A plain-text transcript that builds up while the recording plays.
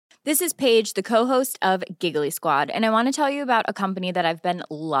This is Paige, the co-host of Giggly Squad, and I want to tell you about a company that I've been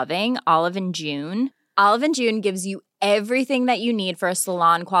loving, Olive & June. Olive & June gives you everything that you need for a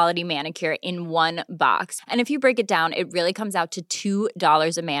salon-quality manicure in one box. And if you break it down, it really comes out to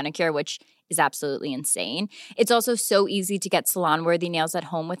 $2 a manicure, which is absolutely insane. It's also so easy to get salon-worthy nails at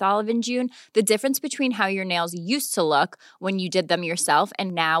home with Olive & June. The difference between how your nails used to look when you did them yourself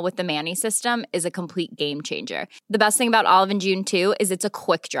and now with the Mani system is a complete game changer. The best thing about Olive & June, too, is it's a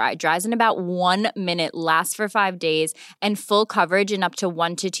quick dry. Dries in about 1 minute, lasts for 5 days, and full coverage in up to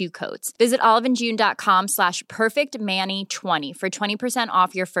 1 to 2 coats. Visit oliveandjune.com/perfectmani20 for 20%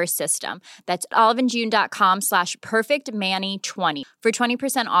 off your first system. That's oliveandjune.com/perfectmani20 for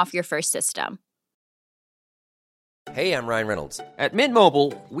 20% off your first system. Hey, I'm Ryan Reynolds. At Mint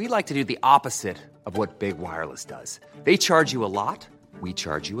Mobile, we like to do the opposite of what Big Wireless does. They charge you a lot, we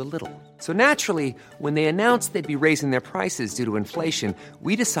charge you a little. So naturally, when they announced they'd be raising their prices due to inflation,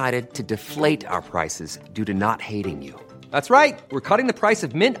 we decided to deflate our prices due to not hating you. That's right. We're cutting the price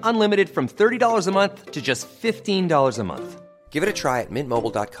of Mint Unlimited from $30 a month to just $15 a month. Give it a try at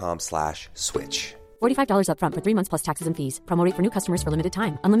mintmobile.com/switch. $45 up front for 3 months plus taxes and fees. Promo rate for new customers for limited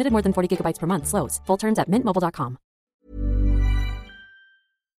time. Unlimited more than 40 gigabytes per month. Slows full terms at mintmobile.com.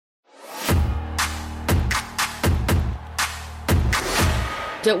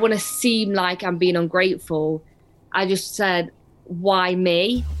 Don't want to seem like I'm being ungrateful. I just said, why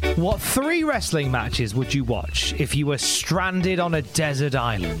me? What 3 wrestling matches would you watch if you were stranded on a desert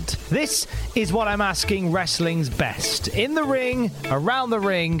island? This is what I'm asking wrestling's best. In the ring, around the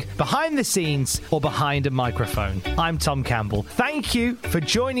ring, behind the scenes, or behind a microphone. I'm Tom Campbell. Thank you for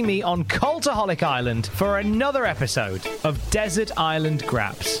joining me on Cultaholic Island for another episode of Desert Island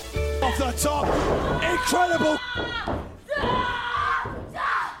Graps. Off the top, incredible!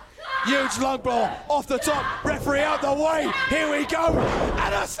 Huge long ball off the top, referee out the way, here we go,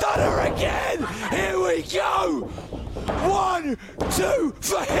 and a stunner again, here we go! 1, 2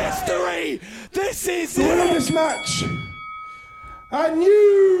 for history! This is the winner of this match, a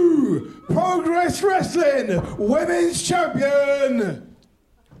new Progress Wrestling Women's Champion,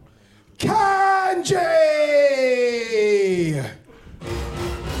 Kanji!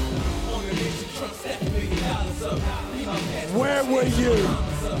 Where were you?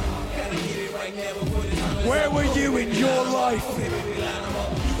 Where were you in your life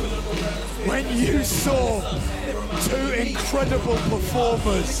when you saw 2 incredible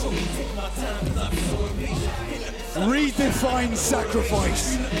performers redefine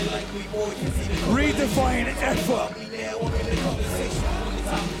sacrifice, redefine effort,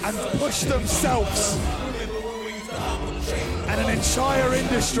 and push themselves and an entire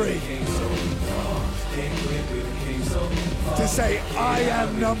industry to say, I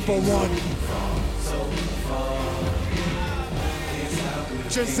am number one?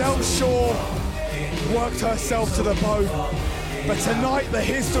 Giselle Shaw worked herself to the bone, but tonight the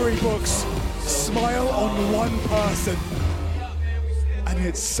history books smile on one person, and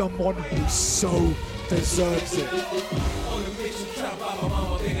it's someone who so deserves it.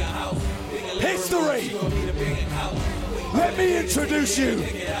 History! Let me introduce you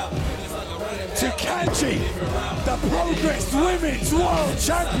to Kanji, the Progress Women's World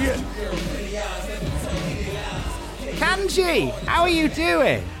Champion. Kanji, how are you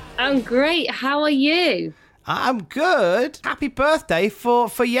doing? I'm great. How are you? I'm good. Happy birthday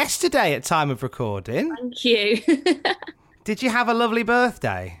for yesterday at time of recording. Thank you. Did you have a lovely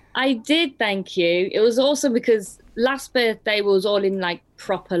birthday? I did, thank you. It was awesome because last birthday was all in like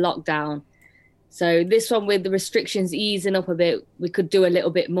proper lockdown. So this one with the restrictions easing up a bit, we could do a little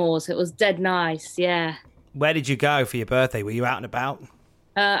bit more. So it was dead nice, yeah. Where did you go for your birthday? Were you out and about?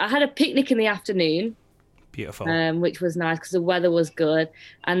 I had a picnic in the afternoon. Beautiful. Which was nice because the weather was good.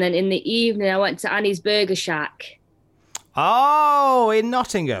 And then in the evening, I went to Annie's Burger Shack. Oh, in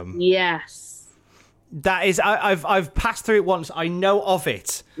Nottingham? Yes. That is, I've passed through it once. I know of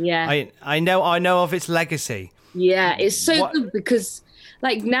it. Yeah. I know of its legacy. Yeah, it's so good because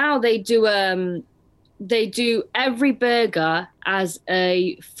like now they do every burger as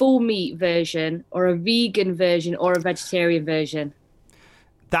a full meat version or a vegan version or a vegetarian version.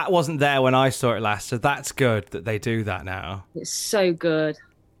 That wasn't there when I saw it last, so that's good that they do that now. It's so good.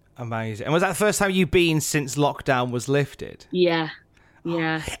 Amazing. And was that the first time you've been since lockdown was lifted? Yeah.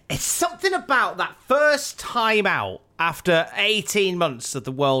 Yeah. It's something about that first time out after 18 months of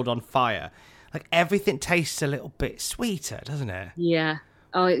the world on fire. Like everything tastes a little bit sweeter, doesn't it? Yeah.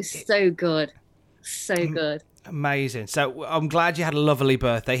 Oh, it's so good. So good. Amazing. So I'm glad you had a lovely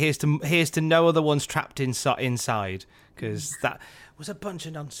birthday. Here's to no other ones trapped inside, because that was a bunch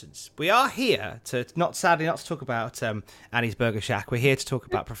of nonsense. We are here to not to talk about Annie's Burger Shack. We're here to talk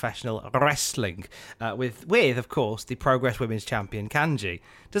about professional wrestling with of course the Progress Women's Champion Kanji.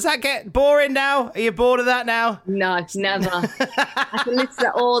 Does that get boring now? Are you bored of that now? No, never. I can listen to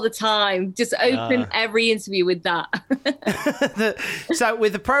that all the time. Just open every interview with that. So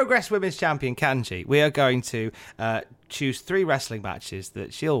with the Progress Women's Champion Kanji, we are going to choose 3 wrestling matches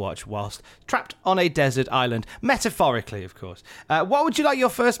that she'll watch whilst trapped on a desert island, metaphorically, of course. What would you like your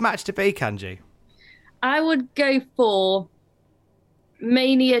first match to be, Kanji? I would go for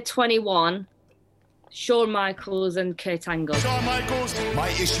Mania 21, Shawn Michaels and Kurt Angle. Shawn Michaels, my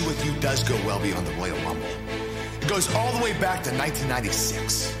issue with you does go well beyond the Royal Rumble. It goes all the way back to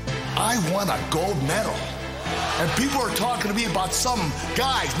 1996. I won a gold medal. And people are talking to me about some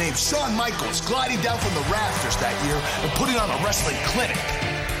guys named Shawn Michaels gliding down from the rafters that year and putting on a wrestling clinic.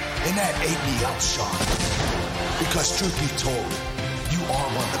 And that ate me up, Shawn. Because truth be told, you are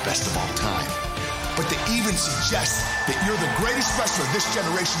one of the best of all time. But to even suggest that you're the greatest wrestler of this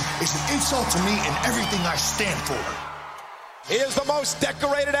generation is an insult to me and everything I stand for. He is the most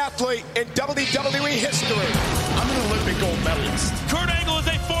decorated athlete in WWE history. I'm an Olympic gold medalist. Kurt Angle is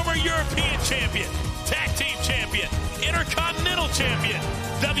a former European champion, tag team champion, intercontinental champion,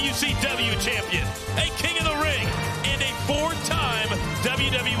 WCW champion, a king of the ring, and a 4-time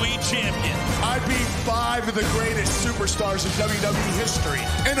WWE champion. I beat 5 of the greatest superstars in WWE history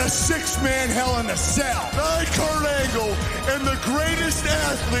in a 6-man Hell in a Cell. I, Kurt Angle, am the greatest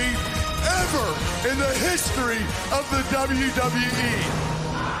athlete ever in the history of the WWE.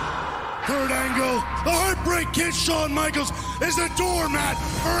 Kurt Angle, the Heartbreak Kid Shawn Michaels is a doormat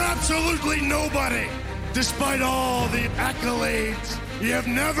for absolutely nobody. Despite all the accolades, you have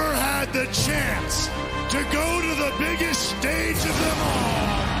never had the chance to go to the biggest stage of them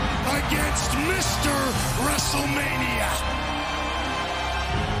all against Mr. WrestleMania.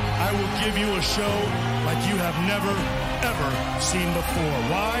 I will give you a show like you have never, ever seen before.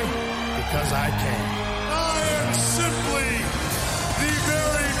 Why? Because I can. I am simply the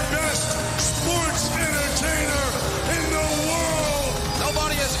very best sports entertainer in the world.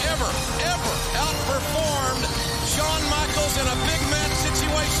 Nobody has ever outperformed Shawn Michaels in a big match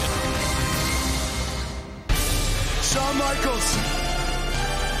situation. Shawn Michaels,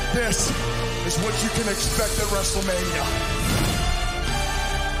 this is what you can expect at WrestleMania.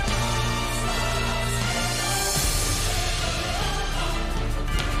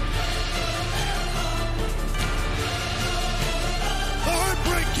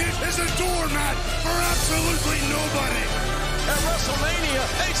 Is a doormat for absolutely nobody. At WrestleMania,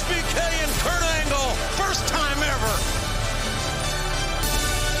 HBK and Kurt Angle, first time ever.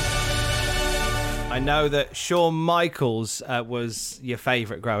 I know that Shawn Michaels was your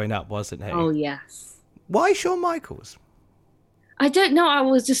favourite growing up, wasn't he? Oh, yes. Why Shawn Michaels? I don't know. I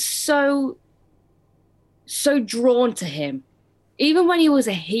was just so drawn to him. Even when he was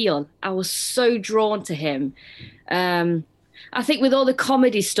a heel, I was so drawn to him. I think with all the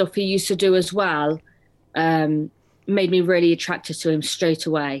comedy stuff he used to do as well, made me really attracted to him straight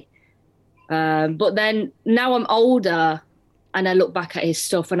away. But then now I'm older and I look back at his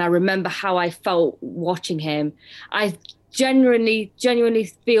stuff and I remember how I felt watching him. I genuinely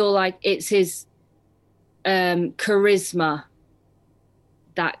feel like it's his charisma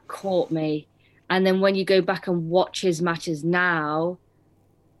that caught me. And then when you go back and watch his matches now,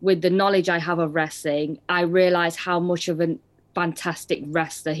 with the knowledge I have of wrestling, I realize how much of a fantastic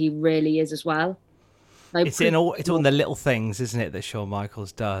wrestler he really is as well. Like, it's all in the little things, isn't it, that Shawn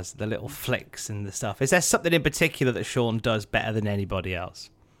Michaels does, the little flicks and the stuff. Is there something in particular that Shawn does better than anybody else?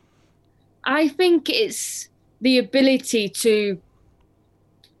 I think it's the ability to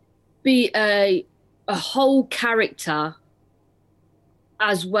be a whole character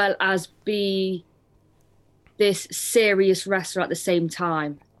as well as be this serious wrestler at the same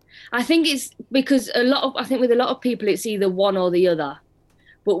time. I think it's because with a lot of people, it's either one or the other.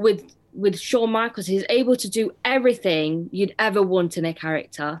 But with Shawn Michaels, he's able to do everything you'd ever want in a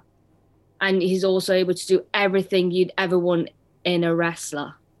character. And he's also able to do everything you'd ever want in a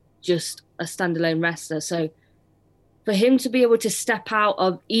wrestler, just a standalone wrestler. So for him to be able to step out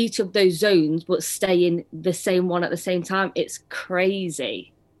of each of those zones, but stay in the same one at the same time, it's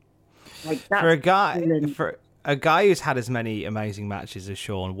crazy. Like that. For a guy who's had as many amazing matches as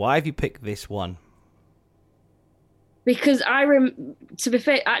Shawn, why have you picked this one? Because to be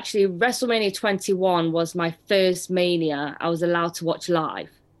fair, actually, WrestleMania 21 was my first Mania I was allowed to watch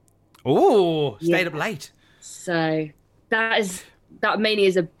live. Oh, stayed up late. So that Mania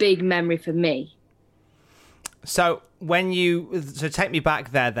is a big memory for me. So take me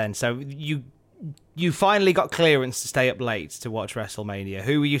back there then. So you you finally got clearance to stay up late to watch WrestleMania.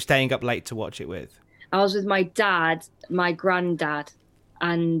 Who were you staying up late to watch it with? I was with my dad, my granddad,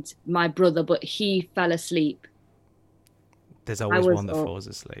 and my brother, but he fell asleep. There's always one that falls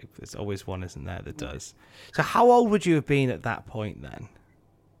asleep. There's always one, isn't there, that does. So how old would you have been at that point then?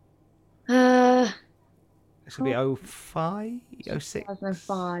 This would be 05, 06?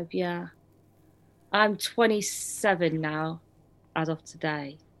 2005, yeah. I'm 27 now, as of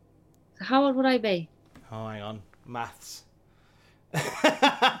today. So how old would I be? Oh, hang on. Maths.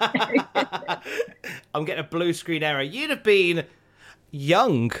 I'm getting a blue screen error. You'd have been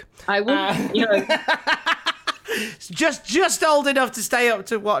young. I would be young. Just old enough to stay up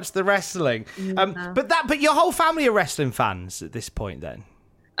to watch the wrestling. Yeah. But your whole family are wrestling fans at this point then?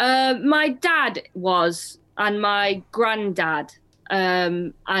 My dad was, and my granddad,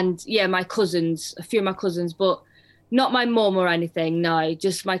 and yeah, my cousins, a few of my cousins, but not my mum or anything. No,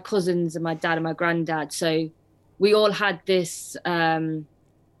 just my cousins and my dad and my granddad. So we all had this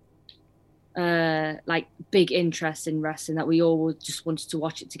like big interest in wrestling that we all just wanted to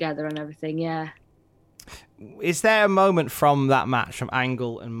watch it together and everything. Yeah. Is there a moment from that match from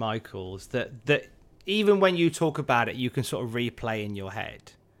Angle and Michaels that even when you talk about it, you can sort of replay in your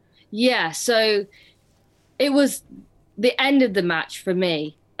head? Yeah, so it was the end of the match for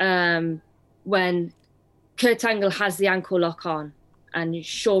me when Kurt Angle has the ankle lock on and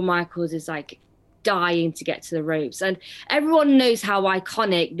Shawn Michaels is like dying to get to the ropes. And everyone knows how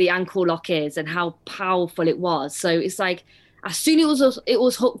iconic the ankle lock is and how powerful it was. So it's like as soon as it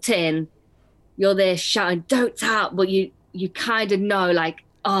was hooked in, you're there shouting, "Don't tap," but you kind of know, like,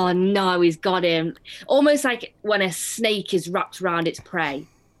 oh no, he's got him. Almost like when a snake is wrapped around its prey,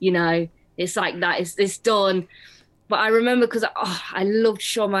 you know? It's like that, it's done. But I remember, because I loved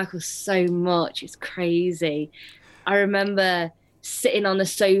Shawn Michaels so much, it's crazy. I remember sitting on the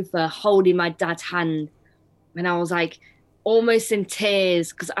sofa holding my dad's hand, and I was like almost in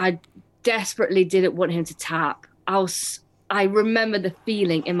tears because I desperately didn't want him to tap. I remember the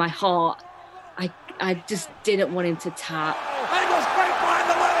feeling in my heart. I just didn't want him to tap. Angle's right behind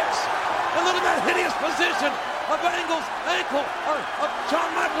the legs. And look at that hideous position of Angle's ankle, or of Shawn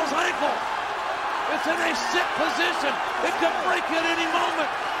Michaels' ankle. It's in a sick position. It could break at any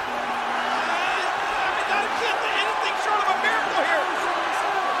moment. Anything short of a miracle here.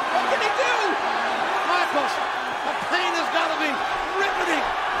 What can he do? Michaels, the pain has got to be riveting.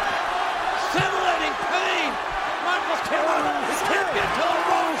 Simulating pain. Michaels can't get to the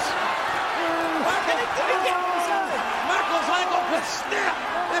ropes. Michaels' ankle could snap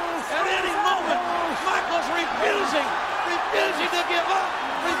at any moment. Michaels refusing to give up,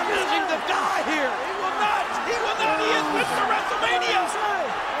 refusing to die here. He will not. He is Mr. WrestleMania.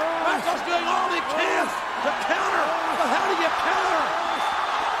 Michaels doing all he can to counter, but how do you counter?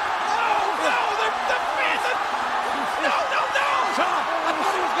 No, the fans. No. Shawn, I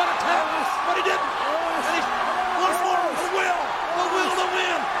thought he was going to tap, but he didn't. And he's one more, the will to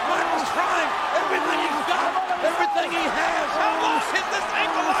win. Michaels trying everything he's got, everything he has. How long has this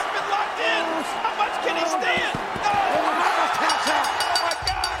ankle lock been locked in? How much can he stand? No! Michaels taps out. Oh my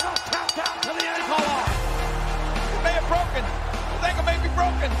God! Michaels taps out to the ankle lock. It may have broken. His ankle may be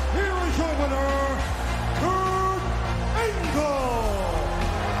broken. Here is your winner, Kurt Angle.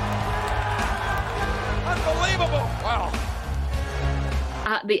 Unbelievable! Wow.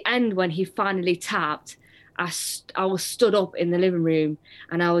 At the end, when he finally tapped, I was stood up in the living room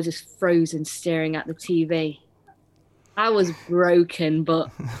and I was just frozen staring at the TV. I was broken,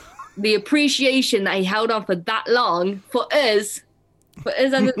 but the appreciation that he held on for that long for us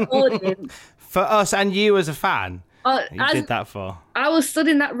as an audience. For us and you as a fan, you did that for. I was stood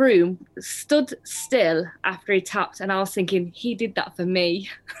in that room, stood still after he tapped, and I was thinking, he did that for me.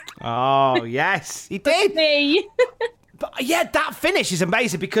 Oh, yes, he did. Me. But yeah, that finish is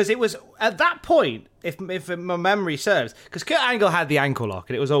amazing because it was at that point, if my memory serves, because Kurt Angle had the ankle lock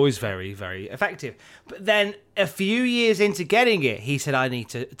and it was always very, very effective. But then a few years into getting it, he said, I need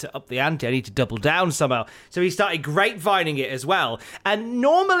to up the ante. I need to double down somehow. So he started grapevining it as well. And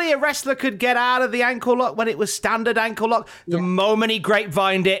normally a wrestler could get out of the ankle lock when it was standard ankle lock. The moment he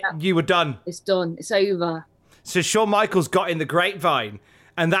grapevined it, you were done. It's done. It's over. So Shawn Michaels got in the grapevine.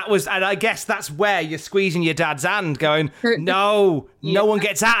 And I guess that's where you're squeezing your dad's hand going, no one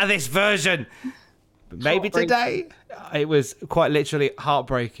gets out of this version. But maybe today, it was quite literally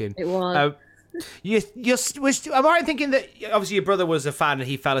heartbreaking. It was. Am I right thinking that, obviously your brother was a fan and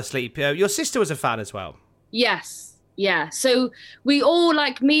he fell asleep. Your sister was a fan as well. Yes. Yeah. So we all,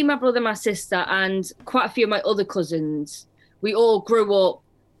 like me, my brother, my sister, and quite a few of my other cousins, we all grew up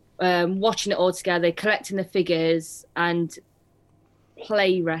watching it all together, collecting the figures and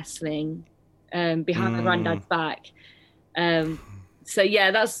play wrestling. behind my granddad's back. So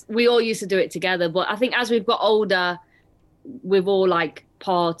yeah, we all used to do it together. But I think as we've got older, we've all like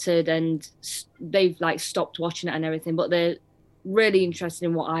parted and they've like stopped watching it and everything. But they're really interested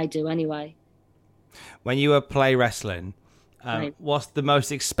in what I do anyway. When you were play wrestling, Right. what's the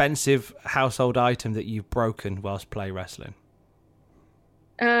most expensive household item that you've broken whilst play wrestling?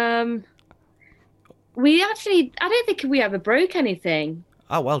 We actually, I don't think we ever broke anything.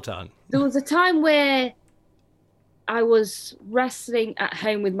 Oh, well done. There was a time where I was wrestling at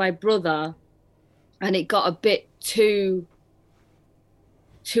home with my brother and it got a bit too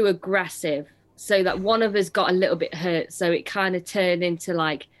aggressive, so that one of us got a little bit hurt. So it kind of turned into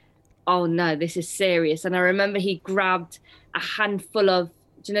like, oh no, this is serious. And I remember he grabbed a handful of,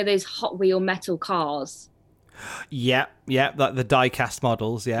 do you know those Hot Wheel metal cars? Yeah, like the die-cast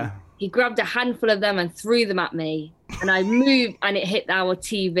models, yeah. He grabbed a handful of them and threw them at me, and I moved and it hit our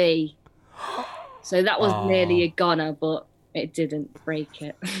TV. So that was nearly a goner, but it didn't break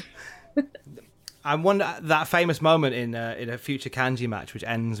it. I wonder that famous moment in a future Kanji match, which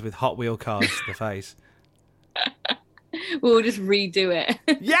ends with Hot Wheel cars to the face. We'll just redo it.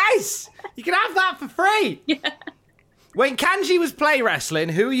 Yes! You can have that for free! Yeah. When Kanji was play wrestling,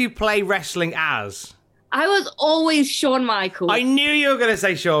 who you play wrestling as? I was always Shawn Michaels. I knew you were going to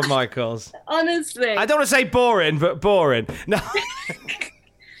say Shawn Michaels. Honestly. I don't want to say boring, but boring. No.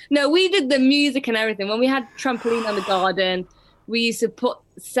 No, we did the music and everything. When we had trampoline on the garden, we used to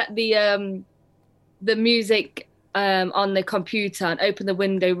set the music on the computer and open the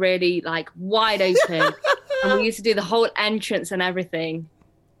window really like wide open. And we used to do the whole entrance and everything.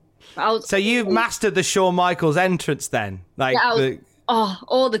 So you mastered the Shawn Michaels entrance then? Like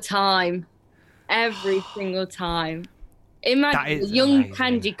all the time. Every single time. Imagine the young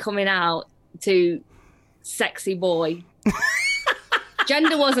Kanji coming out to Sexy Boy.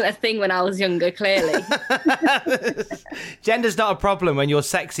 Gender wasn't a thing when I was younger, clearly. Gender's not a problem when you're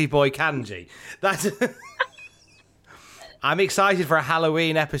Sexy Boy Kanji. I'm excited for a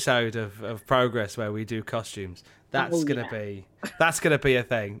Halloween episode of Progress where we do costumes. That's gonna be a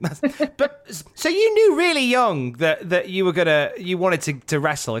thing. But so you knew really young that you wanted to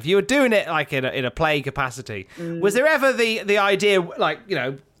wrestle. If you were doing it like in a play capacity, was there ever the idea like, you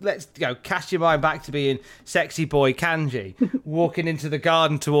know, let's cast your mind back to being Sexy Boy Kanji, walking into the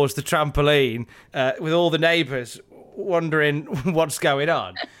garden towards the trampoline with all the neighbours wondering what's going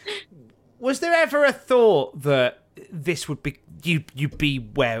on? Was there ever a thought that this would be you'd be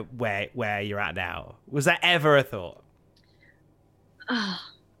where you're at now? Was that ever a thought?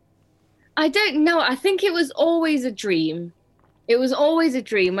 I don't know. I think it was always a dream. It was always a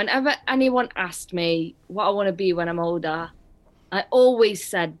dream. Whenever anyone asked me what I want to be when I'm older, I always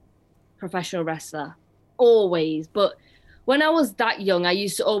said professional wrestler. Always. But when I was that young, I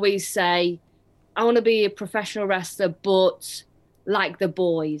used to always say, I want to be a professional wrestler, but like the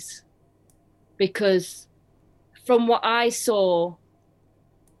boys. Because from what I saw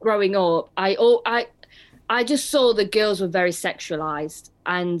growing up, I just saw the girls were very sexualized,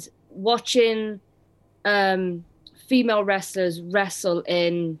 and watching female wrestlers wrestle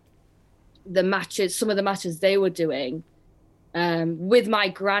in the matches, some of the matches they were doing with my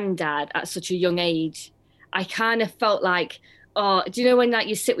granddad at such a young age, I kind of felt like, oh, do you know when like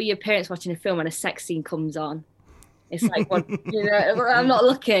you sit with your parents watching a film and a sex scene comes on? It's like, well, you know, I'm not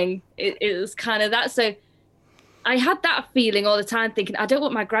looking. It was kind of that. So I had that feeling all the time, thinking, I don't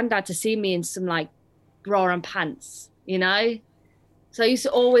want my granddad to see me in some like bra and pants, you know? So I used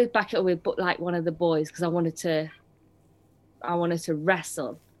to always back it up with like one of the boys because I wanted to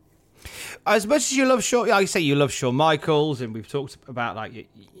wrestle. As much as you love Shawn, like you say, you love Shawn Michaels, and we've talked about like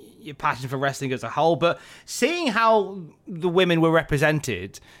your passion for wrestling as a whole, but seeing how the women were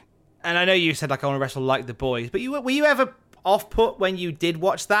represented, and I know you said like I want to wrestle like the boys, but were you ever off-put when you did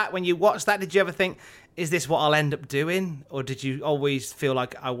watch that? When you watched that, did you ever think, is this what I'll end up doing? Or did you always feel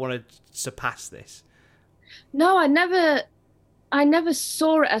like I want to surpass this? No, I never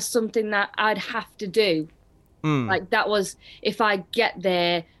saw it as something that I'd have to do. Like that was, if I get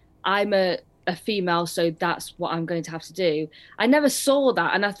there, I'm a female, so that's what I'm going to have to do. I never saw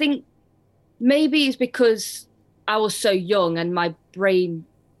that. And I think maybe it's because I was so young and my brain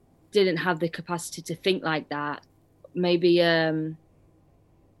didn't have the capacity to think like that. Maybe, you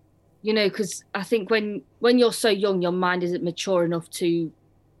know, because I think when you're so young, your mind isn't mature enough to,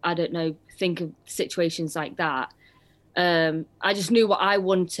 I don't know, think of situations like that. I just knew what I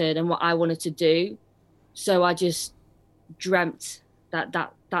wanted and what I wanted to do. So I just dreamt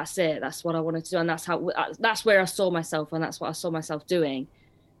that's it. That's what I wanted to do. And that's where I saw myself, and that's what I saw myself doing.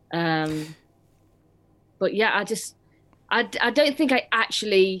 But yeah, I don't think I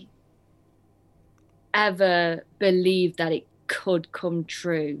actually ever believed that it could come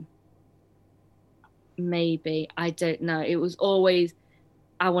true. Maybe, I don't know. It was always,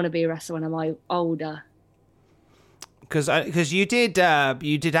 I want to be a wrestler when I'm older. Because you did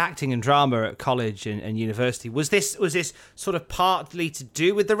acting and drama at college and university. Was this sort of partly to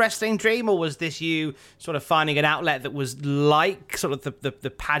do with the wrestling dream, or was this you sort of finding an outlet that was like sort of the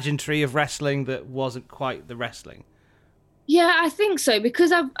pageantry of wrestling that wasn't quite the wrestling? Yeah, I think so,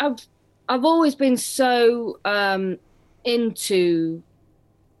 because I've always been so into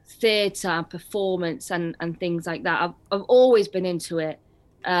theatre and performance and things like that. I've always been into it.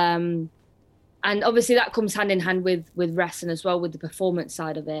 And obviously that comes hand in hand with wrestling as well, with the performance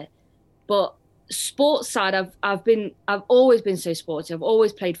side of it. But sports side, I've always been so sporty. I've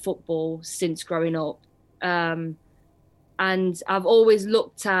always played football since growing up. And I've always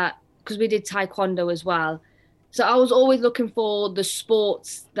looked at, because we did taekwondo as well. So I was always looking for the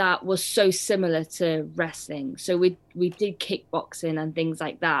sports that was so similar to wrestling. So we did kickboxing and things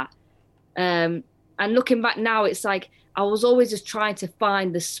like that. And looking back now, it's like, I was always just trying to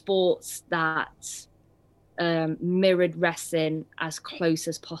find the sports that mirrored wrestling as close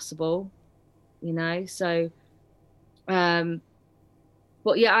as possible, you know? So, but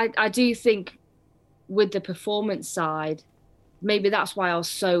yeah, I do think with the performance side, maybe that's why I was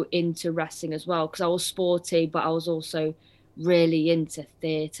so into wrestling as well, because I was sporty, but I was also really into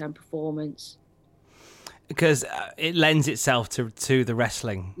theatre and performance. Because it lends itself to the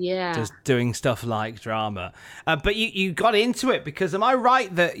wrestling, just doing stuff like drama. But you got into it because, am I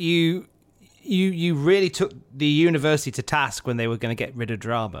right that you really took the university to task when they were going to get rid of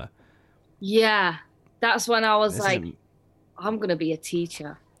drama? Yeah, that's when I was I'm going to be a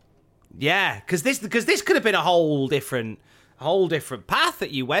teacher. Yeah, because this could have been a whole different path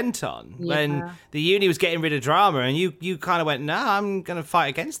that you went on when the uni was getting rid of drama, and you kind of went, no, I'm going to fight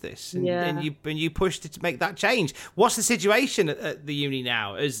against this, and you pushed it to make that change. What's the situation at the uni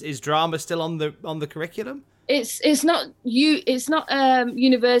now? Is drama still on the curriculum? It's not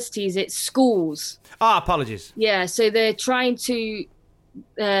universities, it's schools. Apologies. Yeah, so they're trying to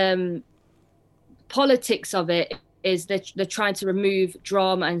politics of it is they're trying to remove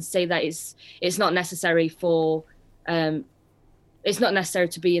drama and say that it's not necessary for it's not necessary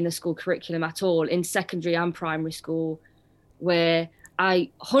to be in the school curriculum at all, in secondary and primary school, where I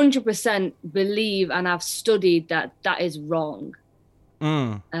 100% believe and I've studied that is wrong.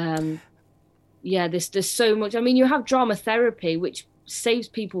 There's so much. I mean, you have drama therapy, which saves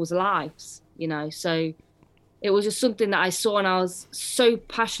people's lives, you know, so it was just something that I saw, and I was so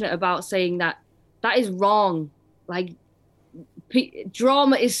passionate about saying that is wrong. Like,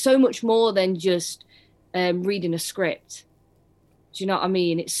 drama is so much more than just reading a script. Do you know what I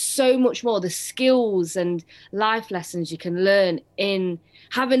mean? It's so much more. The skills and life lessons you can learn in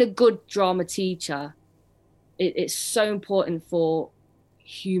having a good drama teacher. It's so important for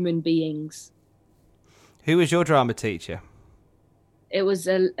human beings. Who was your drama teacher? It was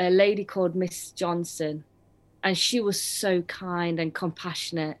a lady called Miss Johnson, and she was so kind and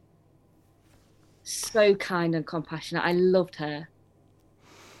compassionate. So kind and compassionate. I loved her.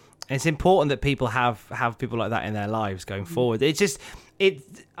 It's important that people have people like that in their lives going forward. It's just,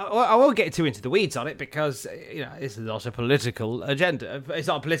 I won't get too into the weeds on it because, you know, it's not a political agenda. It's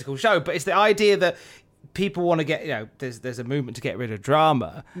not a political show, but it's the idea that people want to get, you know, there's a movement to get rid of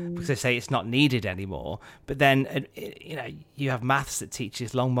drama because they say it's not needed anymore. But then, you know, you have maths that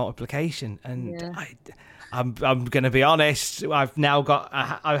teaches long multiplication, and I'm going to be honest. I've now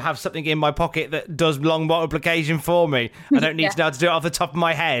I have something in my pocket that does long multiplication for me. I don't need to know how to do it off the top of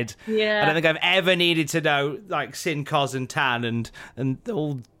my head. I don't think I've ever needed to know like sin, cos, and tan and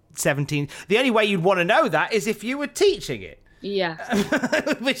all 17. The only way you'd want to know that is if you were teaching it. Yeah,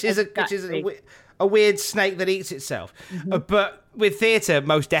 which is a weird snake that eats itself. But with theatre,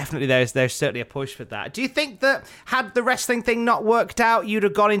 most definitely there's certainly a push for that. Do you think that had the wrestling thing not worked out, you'd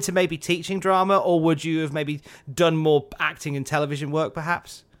have gone into maybe teaching drama, or would you have maybe done more acting and television work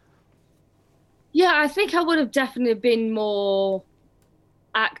perhaps? Yeah, I think I would have definitely been more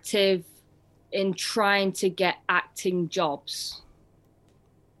active in trying to get acting jobs.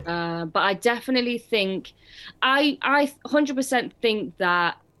 But I definitely think, I 100% think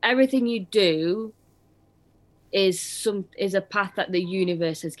that everything you do is a path that the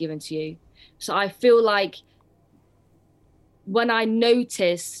universe has given to you. So I feel like when I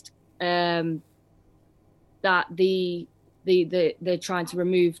noticed that they're trying to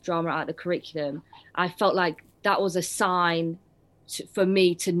remove drama out of the curriculum, I felt like that was a sign for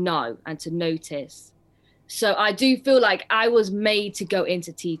me to know and to notice. So I do feel like I was made to go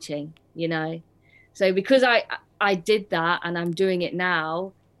into teaching, you know. So because I did that and I'm doing it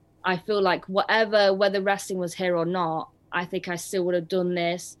now, I feel like whether wrestling was here or not, I think I still would have done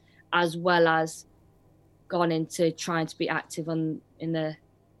this, as well as gone into trying to be active in the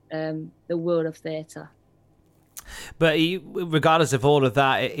world of theatre. But regardless of all of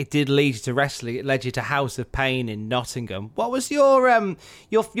that, it did lead you to wrestling. It led you to House of Pain in Nottingham. What was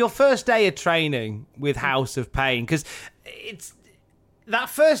your first day of training with House of Pain? Because it's that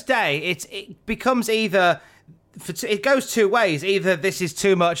first day, it becomes either. It goes two ways. Either this is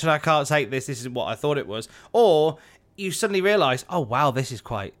too much and I can't take this. This is what I thought it was, or you suddenly realise, oh wow, this is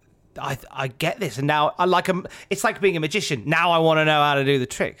quite. I get this, and now it's like being a magician. Now I want to know how to do the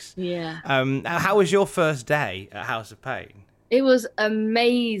tricks. Yeah. How was your first day at House of Pain? It was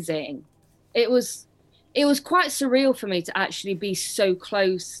amazing. It was quite surreal for me to actually be so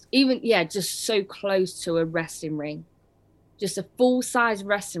close, just so close to a wrestling ring, just a full-size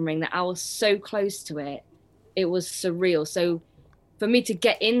wrestling ring that I was so close to it. It was surreal. So for me to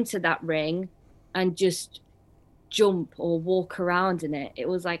get into that ring and just jump or walk around in it, it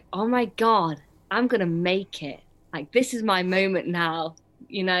was like, oh my God, I'm going to make it. Like, this is my moment now,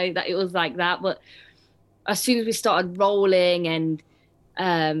 that it was like that. But as soon as we started rolling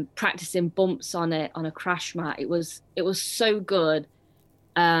and practicing bumps on a crash mat, it was so good.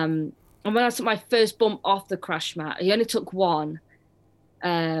 And when I took my first bump off the crash mat, I only took one.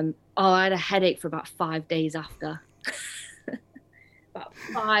 I had a headache for about 5 days after. About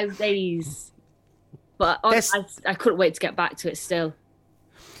 5 days. But I couldn't wait to get back to it still.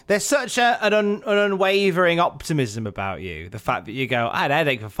 There's such an unwavering optimism about you. The fact that you go, I had a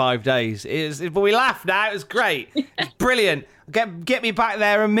headache for 5 days. But we laugh now. It was great. It's brilliant. Get me back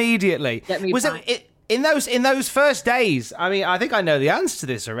there immediately. In those first days, I mean, I think I know the answer to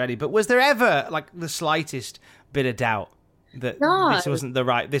this already, but was there ever like the slightest bit of doubt that this wasn't the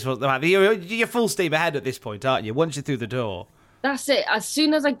right? You're full steam ahead at this point, aren't you? Once you're through the door. That's it. As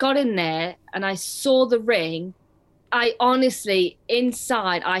soon as I got in there and I saw the ring, I honestly,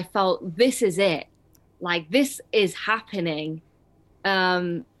 inside, I felt this is it. Like, this is happening.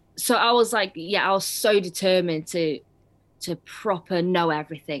 So I was like, I was so determined to proper know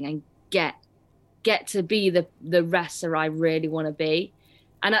everything and get to be the wrestler I really want to be.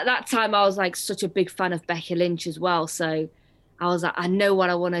 And at that time, I was like such a big fan of Becky Lynch as well. So I was like, I know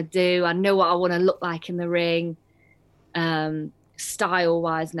what I want to do. I know what I want to look like in the ring. Style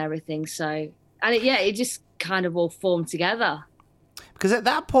wise and everything. So, and it just kind of all formed together. Because at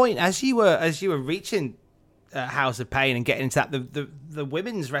that point, as you were reaching House of Pain and getting into that, the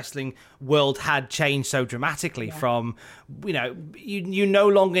women's wrestling world had changed so dramatically. From you no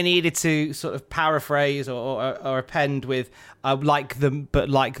longer needed to sort of paraphrase or append with like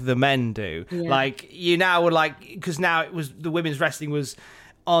the men do. Like, you now were like, because now it was the women's wrestling was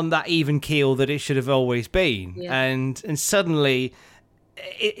on that even keel that it should have always been. And suddenly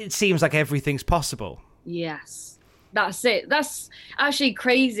it seems like everything's possible. Yes, that's it. That's actually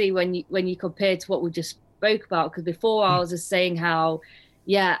crazy when you compare to what we just spoke about, because before I was just saying how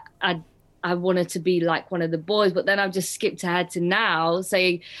I wanted to be like one of the boys, but then I've just skipped ahead to now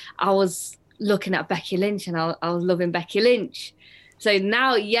saying I was looking at Becky Lynch and I was loving Becky Lynch. So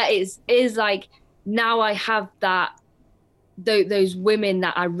now it is like, now I have that those women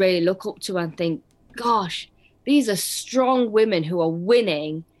that I really look up to and think, gosh, these are strong women who are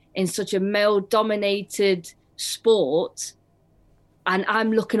winning in such a male-dominated sport. And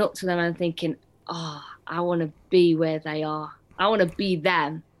I'm looking up to them and thinking, I want to be where they are. I want to be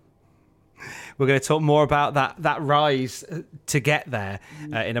them. We're going to talk more about that rise to get there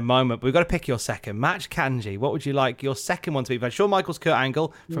in a moment. But we've got to pick your second match. Kanji, what would you like your second one to be? By Shawn Michaels, Kurt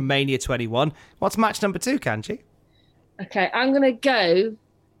Angle from Mania 21. What's match number 2, Kanji? Okay, I'm going to go.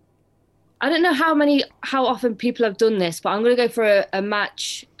 I don't know how often people have done this, but I'm going to go for a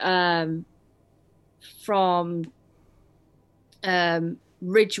match from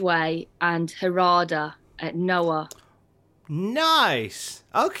Ridgeway and Harada at Noah. Nice.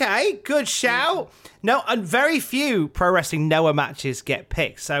 Okay, good shout. No, and very few pro wrestling Noah matches get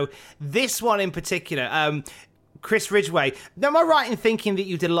picked. So this one in particular, Chris Ridgeway. Now, am I right in thinking that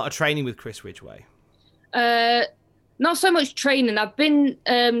you did a lot of training with Chris Ridgeway? Not so much training. I've been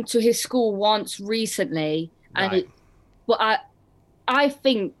to his school once recently, and I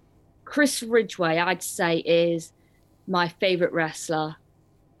think Chris Ridgeway, I'd say, is my favorite wrestler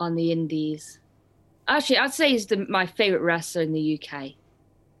on the Indies. Actually, I'd say he's my favorite wrestler in the UK.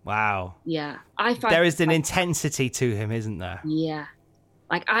 Wow. Yeah, I find there is an intensity to him, isn't there? Yeah,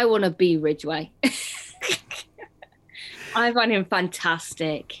 like I want to be Ridgeway. I find him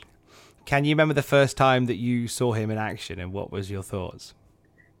fantastic. Can you remember the first time that you saw him in action, and what was your thoughts?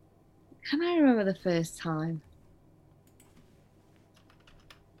 Can I remember the first time?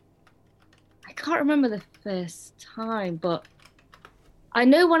 can't remember the first time, but I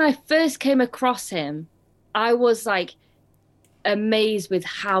know when I first came across him, I was like amazed with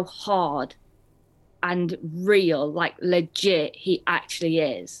how hard and real, like legit he actually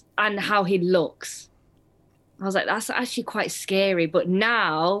is, and how he looks. I was like, that's actually quite scary. But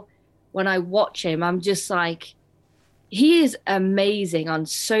now when I watch him, I'm just like, he is amazing on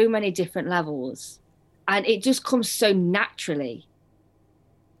so many different levels, and it just comes so naturally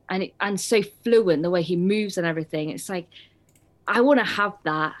and so fluent, the way he moves and everything. It's like, I want to have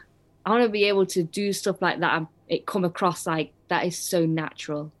that. I want to be able to do stuff like that and it come across like that is so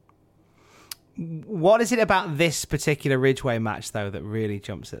natural. What is it about this particular Ridgeway match, though, that really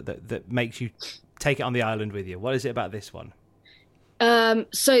jumps at that makes you take it on the island with you? What is it about this one?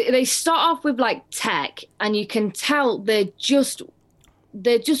 So they start off with like tech, and you can tell they're just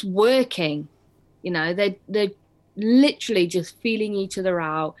working. You know, they're literally just feeling each other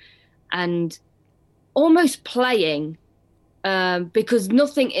out and almost playing, because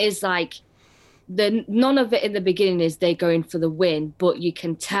nothing is like none of it in the beginning is they're going for the win, but you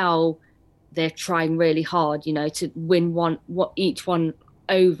can tell they're trying really hard, you know, to win each one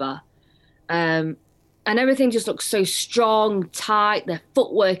over. And everything just looks so strong, tight. Their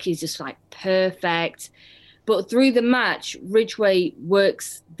footwork is just like perfect. But through the match, Ridgeway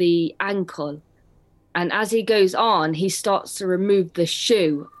works the ankle. And as he goes on, he starts to remove the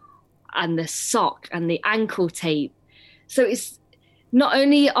shoe and the sock and the ankle tape. So it's not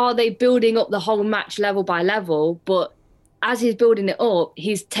only are they building up the whole match level by level, but as he's building it up,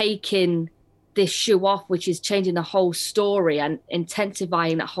 he's taking this shoe off, which is changing the whole story and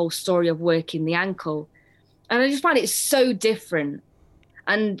intensifying that whole story of working the ankle. And I just find it so different.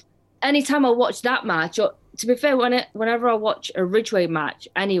 And anytime I watch that match, or to be fair, whenever I watch a Ridgeway match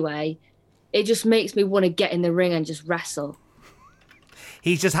anyway, it just makes me want to get in the ring and just wrestle.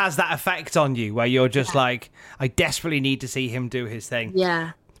 He just has that effect on you where you're just like, I desperately need to see him do his thing.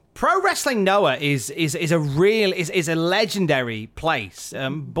 Yeah. Pro Wrestling Noah is a legendary place,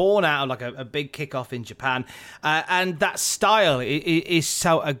 born out of like a big kickoff in Japan, and that style is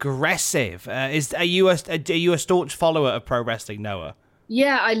so aggressive. Are you a staunch follower of Pro Wrestling Noah?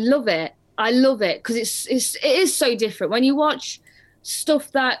 Yeah, I love it. I love it because it is so different when you watch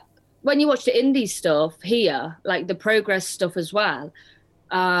stuff when you watch the indie stuff here, like the Progress stuff as well,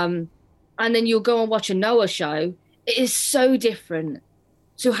 and then you'll go and watch a Noah show. It is so different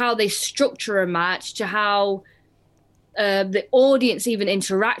to how they structure a match, to how the audience even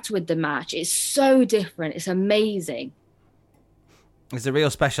interact with the match. It's so different. It's amazing. There's a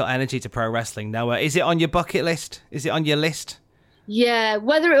real special energy to Pro Wrestling Noah. Is it on your bucket list? Is it on your list? Yeah,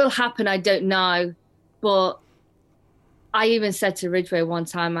 whether it will happen, I don't know. But I even said to Ridgeway one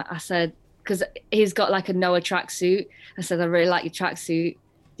time, I said, because he's got like a Noah tracksuit. I said, I really like your tracksuit.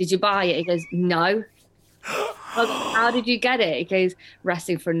 Did you buy it? He goes, no. I was like, how did you get it? He goes,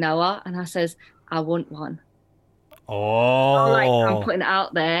 wrestling for Noah. And I says, I want one. Oh. I'm putting it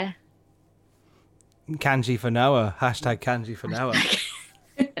out there. Kanji for Noah. Hashtag Kanji for Noah.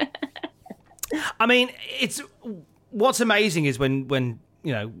 I mean, what's amazing is when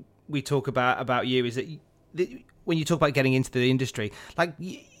you know we talk about you is that when you talk about getting into the industry, like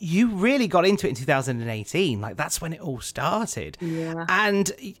you really got into it in 2018. Like that's when it all started. Yeah.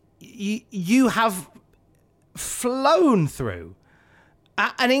 And you have flown through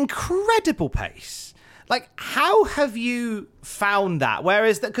at an incredible pace. Like, how have you found that?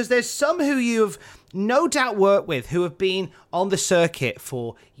 Whereas, because there's some who you have no doubt worked with who have been on the circuit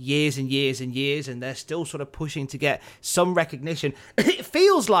for years and years and years, and they're still sort of pushing to get some recognition. It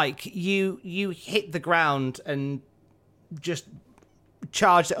feels like you hit the ground and just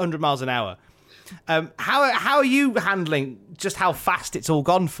charged at 100 miles an hour. How are you handling just how fast it's all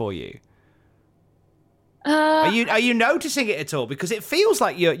gone for you? Are you noticing it at all? Because it feels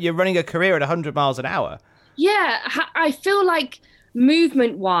like you're running a career at 100 miles an hour. Yeah, I feel like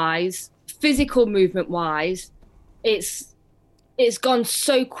movement-wise, physical movement-wise, it's gone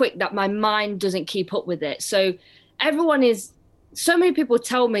so quick that my mind doesn't keep up with it. So so many people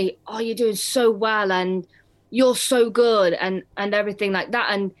tell me, oh, you're doing so well and you're so good and everything like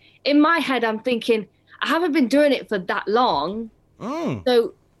that. And in my head, I'm thinking, I haven't been doing it for that long.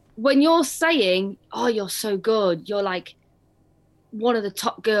 So when you're saying, oh, you're so good, you're like one of the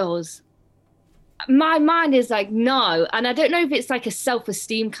top girls, my mind is like, no. And I don't know if it's like a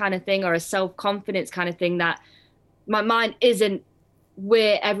self-esteem kind of thing or a self-confidence kind of thing, that my mind isn't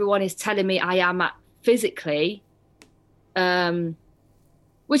where everyone is telling me I am at physically,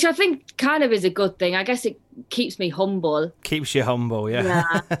 which I think kind of is a good thing. I guess it keeps me humble. Keeps you humble,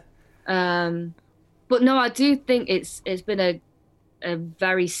 yeah. But no, I do think it's been a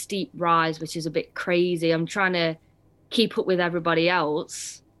very steep rise, which is a bit crazy. I'm trying to keep up with everybody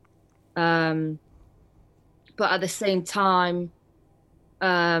else. But at the same time,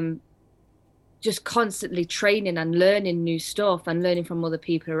 just constantly training and learning new stuff and learning from other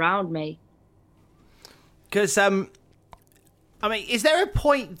people around me. Because, I mean, is there a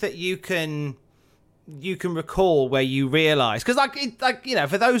point that you can recall where you realise? Because,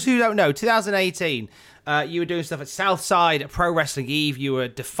 for those who don't know, 2018, you were doing stuff at Southside, at Pro Wrestling Eve. You were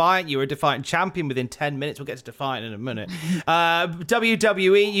Defiant. You were a Defiant champion within 10 minutes. We'll get to Defiant in a minute.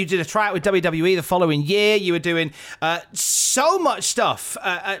 WWE, you did a tryout with WWE the following year. You were doing so much stuff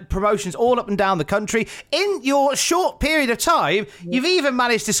at promotions all up and down the country. In your short period of time, you've even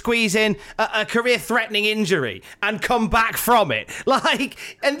managed to squeeze in a career-threatening injury and come back from it.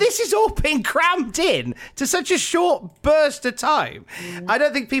 And this has all been crammed in to such a short burst of time. I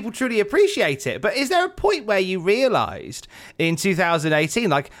don't think people truly appreciate it. But is there a point where you realised in 2018,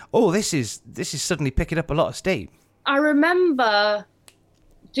 this is suddenly picking up a lot of steam? I remember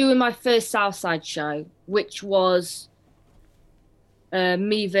doing my first Southside show, which was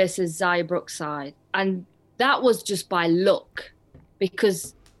me versus Xia Brookside, and that was just by luck,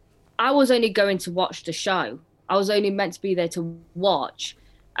 because I was only going to watch the show. I was only meant to be there to watch,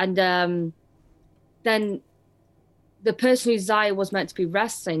 and then the person who Xia was meant to be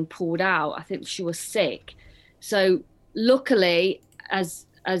wrestling pulled out. I think she was sick. So luckily, as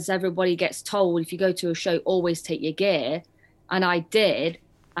everybody gets told, if you go to a show, always take your gear. And I did.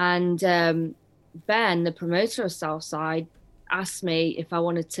 And Ben, the promoter of Southside, asked me if I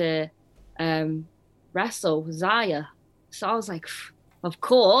wanted to wrestle Xia. So I was like, of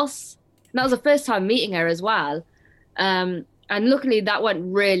course. And that was the first time meeting her as well. And luckily that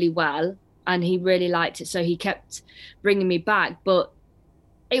went really well. And he really liked it, so he kept bringing me back. But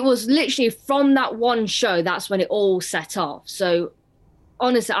it was literally from that one show, that's when it all set off. So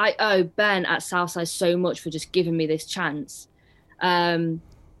honestly, I owe Ben at Southside so much for just giving me this chance. But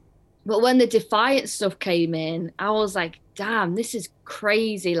when the Defiant stuff came in, I was like, damn, this is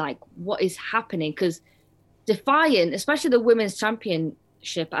crazy. What is happening? Because Defiant, especially the women's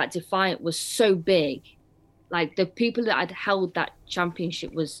championship at Defiant, was so big. The people that had held that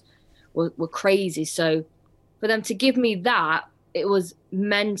championship were crazy. So for them to give me that, it was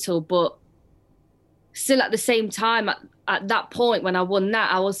mental. But still at the same time, at that point when I won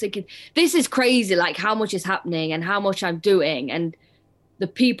that, I was thinking, this is crazy, how much is happening and how much I'm doing, and the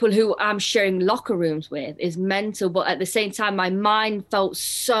people who I'm sharing locker rooms with is mental. But at the same time, my mind felt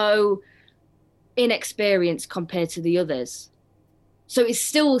so inexperienced compared to the others. So it's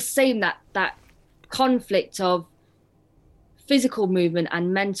still the same, that conflict of physical movement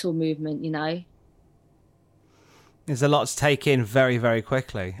and mental movement, There's a lot to take in very, very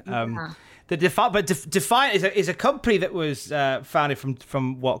quickly. Yeah. Defiant is a company that was founded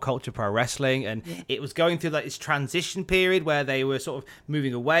from What Culture Pro Wrestling, and it was going through its transition period where they were sort of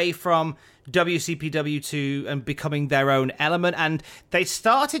moving away from WCPW to and becoming their own element, and they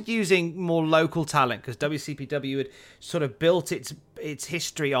started using more local talent because WCPW had sort of built its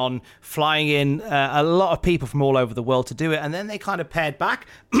history on flying in a lot of people from all over the world to do it, and then they kind of pared back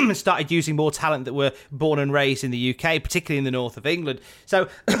and started using more talent that were born and raised in the UK, particularly in the north of England. So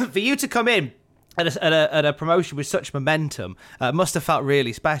for you to come in at a promotion with such momentum must have felt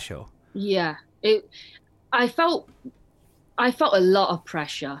really special. Yeah, I felt a lot of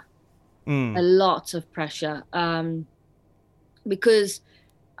pressure. A lot of pressure, because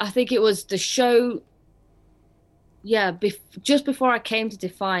I think it was the show. Yeah, just before I came to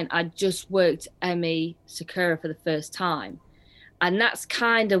Defiant, I just worked Emi Sakura for the first time, and that's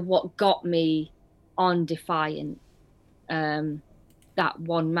kind of what got me on Defiant. That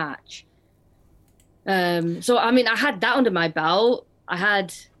one match. So I mean, I had that under my belt. I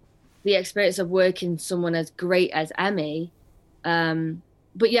had the experience of working someone as great as Emi.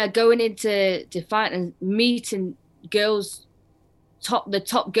 But yeah, going into Defiant and meeting girls, the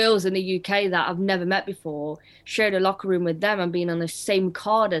top girls in the UK that I've never met before, shared a locker room with them and being on the same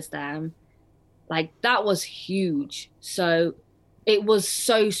card as them, that was huge. So it was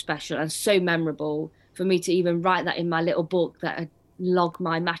so special and so memorable for me to even write that in my little book that I log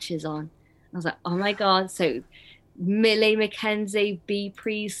my matches on. I was like, oh my God. So Millie McKenzie, B.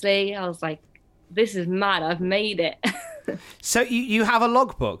 Priestley, I was like, this is mad. I've made it. So you have a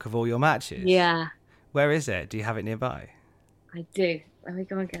logbook of all your matches? Yeah. Where is it? Do you have it nearby? I do. Let me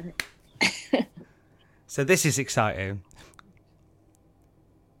go and get it. So this is exciting.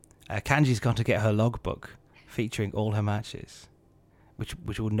 Kanji's gone to get her logbook featuring all her matches,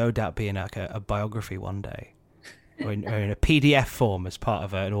 which will no doubt be in a biography one day, or in a PDF form as part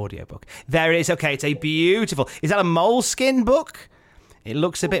of an audiobook. There it is. Okay, it's a beautiful... Is that a Moleskine book? It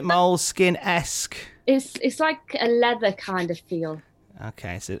looks a bit moleskin-esque. It's like a leather kind of feel.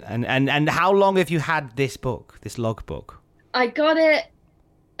 Okay, so and how long have you had this book, this logbook? I got it.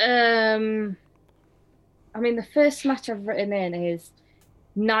 I mean, the first match I've written in is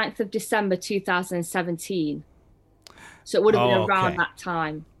 9th of December 2017. So it would have been around that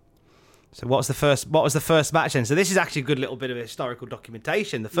time. So what was the first match then? So this is actually a good little bit of historical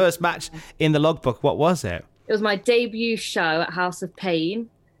documentation. The first match in the logbook, what was it? It was my debut show at House of Pain.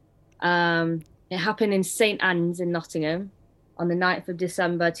 It happened in St. Anne's in Nottingham on the 9th of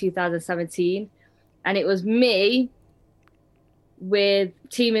December 2017. And it was me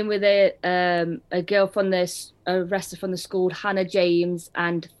teaming with a girl from a wrestler from the school, Hannah James,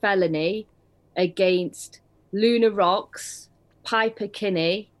 and Felony against Luna Rocks, Piper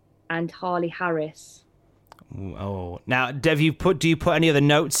Kinney, and Harley Harris. Oh, now do you put any other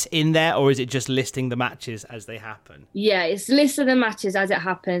notes in there, or is it just listing the matches as they happen? Yeah, it's listing the matches as it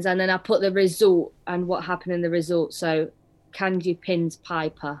happens, and then I put the result and what happened in the result. So Kanji pins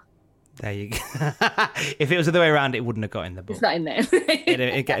Piper. There you go. If it was the other way around, it wouldn't have got in the book. It's not in there.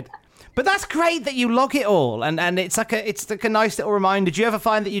 But that's great that you log it all, and it's like a nice little reminder. Do you ever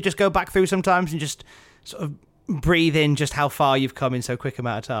find that you just go back through sometimes and just sort of breathe in just how far you've come in so quick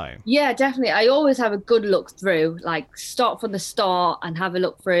amount of time? Yeah, definitely. I always have a good look through, like start from the start and have a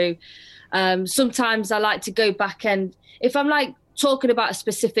look through. Sometimes I like to go back, and if I'm like talking about a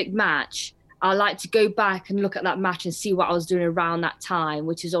specific match, I like to go back and look at that match and see what I was doing around that time,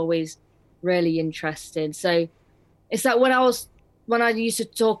 which is always really interesting. So it's like when I used to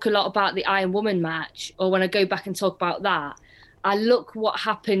talk a lot about the Iron Woman match, or when I go back and talk about that, I look what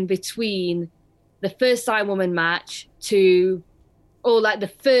happened between the first Iron Woman match or like the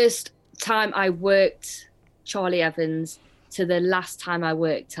first time I worked Charlie Evans to the last time I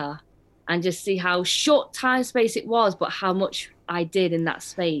worked her, and just see how short time space it was, but how much I did in that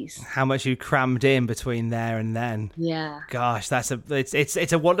space. How much you crammed in between there and then. Yeah. Gosh,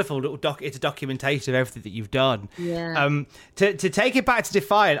 it's a wonderful little it's a documentation of everything that you've done. Yeah. To take it back to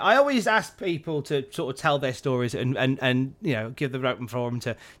Defiant, I always ask people to sort of tell their stories and you know, give them open forum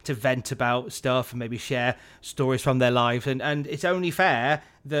to vent about stuff and maybe share stories from their lives, and it's only fair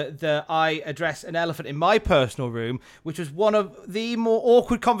that I address an elephant in my personal room, which was one of the more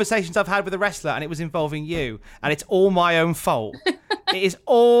awkward conversations I've had with a wrestler, and it was involving you, and it's all my own fault. It is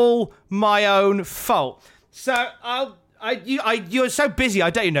all my own fault. So you're so busy, I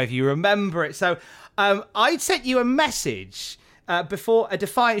don't even know if you remember it. So I sent you a message before a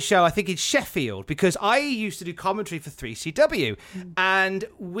Defiant show, I think in Sheffield, because I used to do commentary for 3CW, and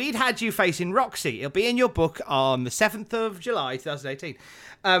we'd had you facing Roxy. It'll be in your book on the 7th of July, 2018.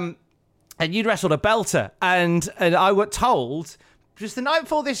 And you'd wrestled a belter, and I was told just the night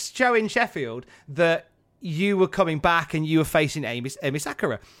before this show in Sheffield that you were coming back and you were facing Amy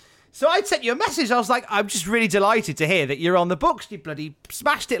Sakura. So I'd sent you a message. I was like, I'm just really delighted to hear that you're on the books. You bloody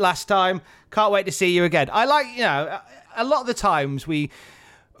smashed it last time. Can't wait to see you again. I like, you know, a lot of the times we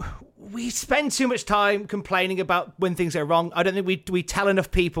spend too much time complaining about when things are wrong. I don't think we tell enough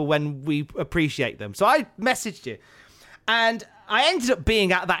people when we appreciate them. So I messaged you, and I ended up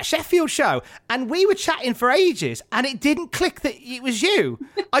being at that Sheffield show, and we were chatting for ages, and it didn't click that it was you.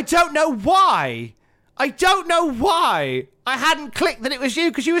 I don't know why. I hadn't clicked that it was you,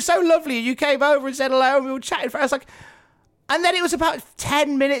 because you were so lovely. You came over and said hello, and we were chatting I was like, and then it was about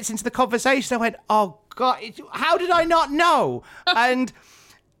 10 minutes into the conversation, I went, oh God, how did I not know? And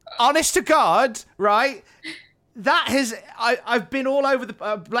honest to God, right, that has, I've been all over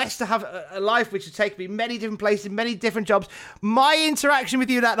blessed to have a life which has taken me many different places, many different jobs. My interaction with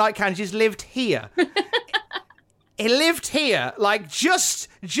you that night, Kanji, just lived here. It lived here, like just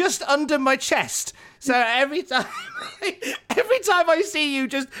under my chest. So every time I see you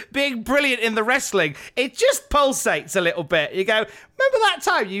just being brilliant in the wrestling, it just pulsates a little bit. You go, remember that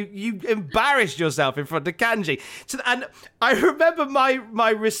time you embarrassed yourself in front of Kanji? So, and I remember my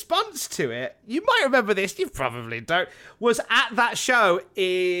response to it, you might remember this, you probably don't, was at that show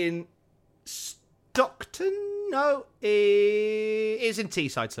in Stockton? No, it's in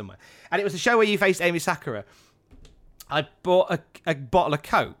Teesside somewhere. And it was the show where you faced Amy Sakura. I bought a bottle of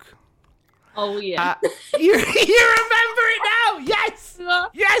Coke. Oh, yeah. You remember it now?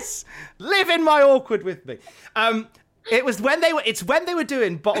 Yes. Live in my awkward with me. It's when they were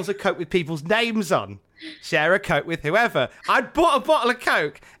doing bottles of Coke with people's names on. Share a Coke with whoever. I'd bought a bottle of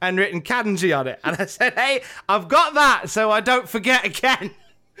Coke and written Kanji on it. And I said, hey, I've got that so I don't forget again.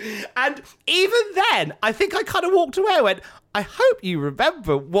 And even then, I think I kind of walked away and went, I hope you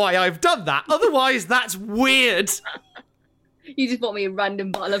remember why I've done that. Otherwise, that's weird. You just bought me a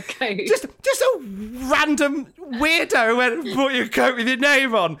random bottle of Coke. Just a random weirdo went and bought you a Coke with your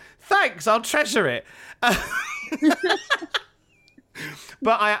name on. Thanks, I'll treasure it.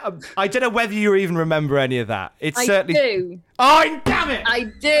 But I don't know whether you even remember any of that. I do. Oh, damn it!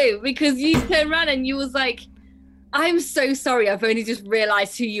 I do, because you turned around and you was like, I'm so sorry, I've only just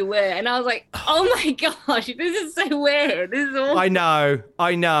realised who you were. And I was like, oh my gosh, this is so weird. This is awful.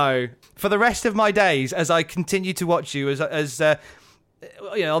 I know. For the rest of my days, as I continue to watch you, as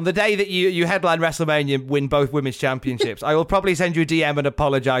you know, on the day that you headline WrestleMania, win both women's championships, I will probably send you a DM and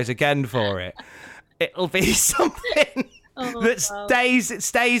apologise again for it. It'll be something that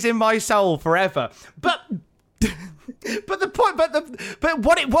stays in my soul forever. But the point, but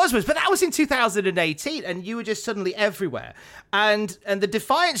what it was that was in 2018, and you were just suddenly everywhere, and the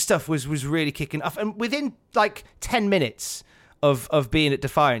Defiant stuff was really kicking off, and within like 10 minutes of being at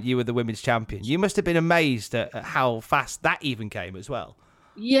Defiant, you were the women's champion. You must have been amazed at how fast that even came as well.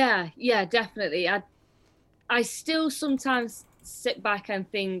 Yeah, definitely. I still sometimes sit back and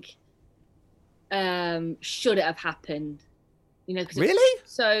think, should it have happened? You know, 'cause really?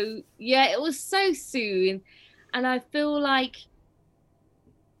 So yeah, it was so soon, and I feel like,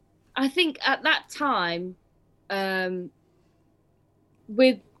 I think at that time,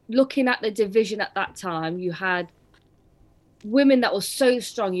 with looking at the division at that time, you had women that were so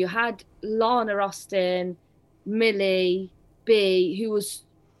strong. You had Lana Austin, Millie, B,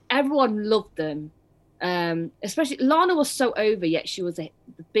 everyone loved them. Especially Lana was so over, yet she was the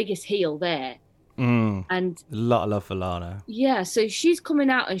biggest heel there. And a lot of love for Lana. Yeah, so she's coming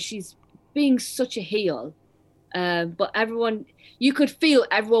out and she's being such a heel. But you could feel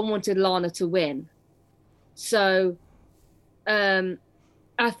everyone wanted Lana to win. So I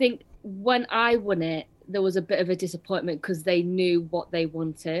think when I won it, there was a bit of a disappointment because they knew what they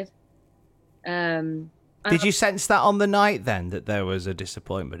wanted. Did you sense that on the night then, that there was a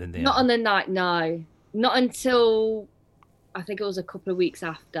disappointment in the end? Not on the night, no. Not until I think it was a couple of weeks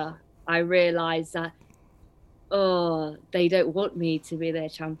after I realised that, they don't want me to be their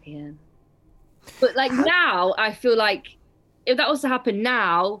champion. But like now, I feel like if that was to happen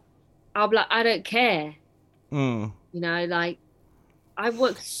now, I'll be like, I don't care. You know, like I've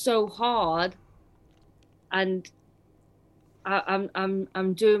worked so hard, and I'm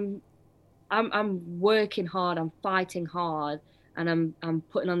working hard, I'm fighting hard, and I'm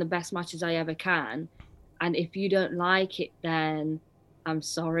putting on the best matches I ever can. And if you don't like it, then I'm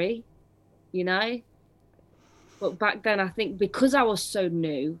sorry, you know? But back then, I think because I was so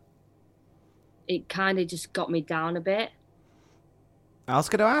new, it kind of just got me down a bit. I was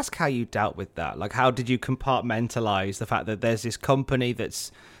going to ask how you dealt with that. Like, how did you compartmentalize the fact that there's this company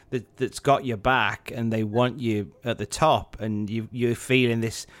that's got your back and they want you at the top, and you're feeling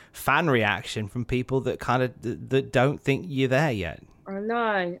this fan reaction from people that kind of that don't think you're there yet? I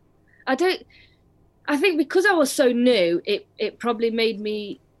know. I think because I was so new, it probably made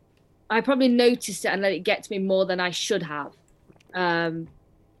me. I probably noticed it and let it get to me more than I should have.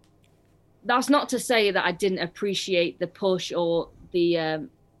 That's not to say that I didn't appreciate the push or the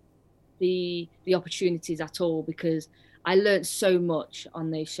opportunities at all, because I learned so much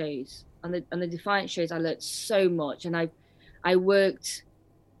on those shows. On the Defiant shows, I learned so much, and I worked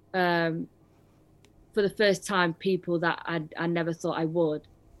for the first time people that I never thought I would.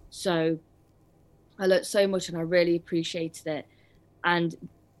 So I learned so much, and I really appreciated it. And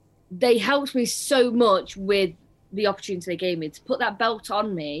they helped me so much with the opportunity they gave me to put that belt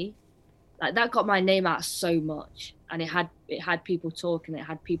on me. Like, that got my name out so much, and it had people talking, it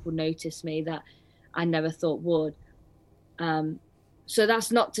had people notice me that I never thought would. So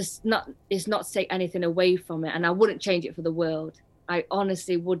that's not to take anything away from it, and I wouldn't change it for the world. I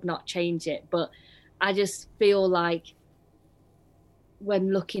honestly would not change it, but I just feel like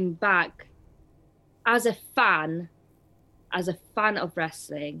when looking back, as a fan of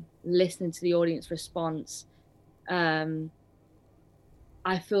wrestling, listening to the audience response,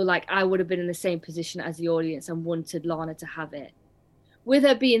 I feel like I would have been in the same position as the audience and wanted Lana to have it. With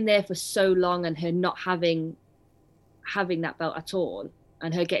her being there for so long and her not having that belt at all,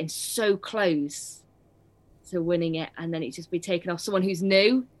 and her getting so close to winning it, and then it just be taken off someone who's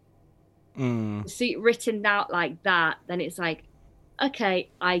new. See it written out like that, then it's like, okay,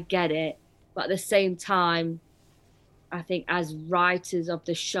 I get it. But at the same time, I think as writers of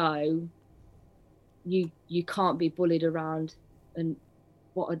the show, you can't be bullied around and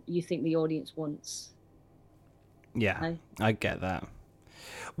what you think the audience wants. Yeah, I get that.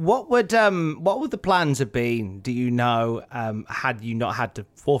 What would the plans have been, do you know, had you not had to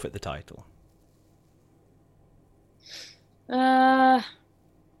forfeit the title?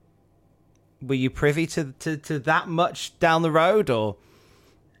 were you privy to that much down the road, or?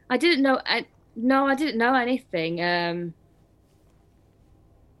 I didn't know. I didn't know anything.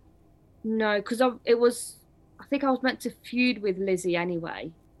 No, because it was. I think I was meant to feud with Lizzie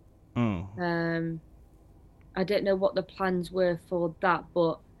anyway. I don't know what the plans were for that,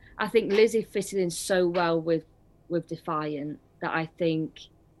 but I think Lizzie fitted in so well with Defiant that I think,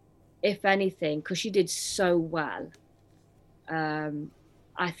 if anything, because she did so well,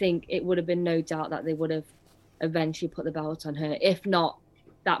 I think it would have been no doubt that they would have eventually put the belt on her. If not,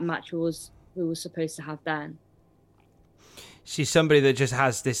 that match we were supposed to have then. She's somebody that just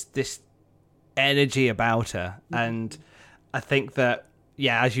has this energy about her, and I think that,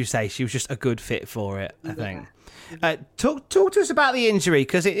 yeah, as you say, she was just a good fit for it, I think. Talk to us about the injury,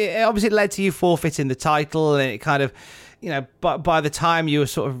 because it obviously led to you forfeiting the title, and it kind of, by the time you were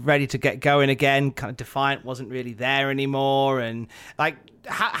sort of ready to get going again, kind of Defiant wasn't really there anymore. And like,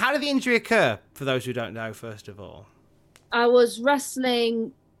 how did the injury occur, for those who don't know, first of all? I was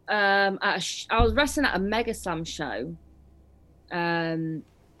wrestling at a Mega Slam show. I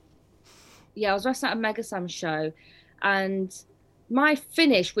was wrestling at a Mega Slam show, and my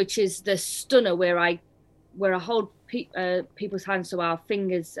finish, which is the stunner, where I hold people's hands so our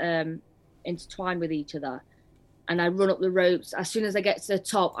fingers intertwine with each other, and I run up the ropes. As soon as I get to the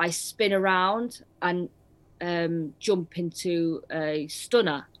top, I spin around and jump into a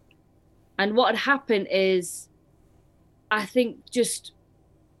stunner. And what had happened is, I think just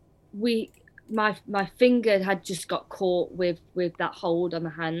my finger had just got caught with that hold on the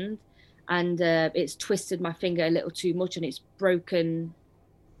hand, and it's twisted my finger a little too much, and it's broken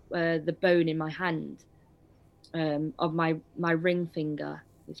the bone in my hand of my ring finger.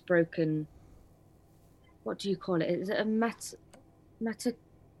 It's broken. What do you call it? Is it a metacarpal?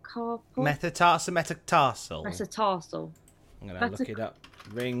 Metatarsal. Metatarsal. I'm going to look it up.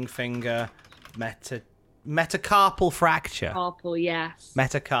 Ring finger, metacarpal fracture. Carpal, yes.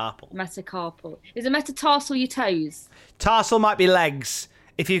 Metacarpal. Is a metatarsal your toes? Tarsal might be legs.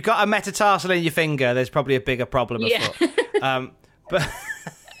 If you've got a metatarsal in your finger, there's probably a bigger problem afoot.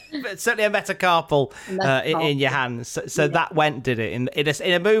 But certainly a metacarpal in your hands. So that went, did it?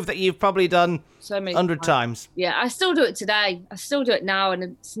 In a move that you've probably done so 100 times. Yeah, I still do it today. I still do it now, and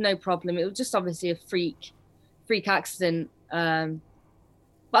it's no problem. It was just obviously a freak accident. But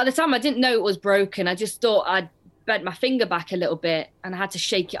at the time, I didn't know it was broken. I just thought I'd bent my finger back a little bit, and I had to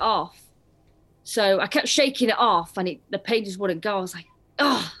shake it off. So I kept shaking it off, and the pain just wouldn't go. I was like,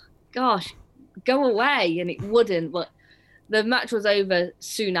 oh, gosh, go away. And it wouldn't. But the match was over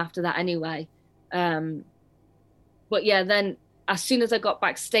soon after that anyway. But yeah, then as soon as I got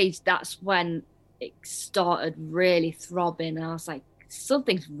backstage, that's when it started really throbbing. And I was like,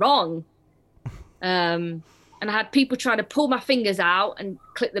 something's wrong. And I had people trying to pull my fingers out and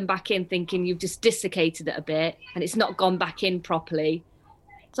clip them back in, thinking you've just desiccated it a bit and it's not gone back in properly.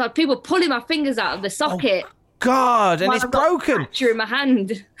 So I had people pulling my fingers out of the socket. Oh, God, and it's broken. Fracture in my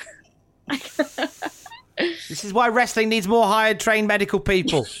hand. This is why wrestling needs more hired, trained medical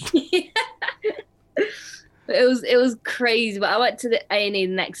people. Yeah. It was crazy. But I went to the A&E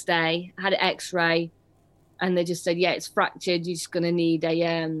the next day, had an X-ray, and they just said, yeah, it's fractured. You're just going to need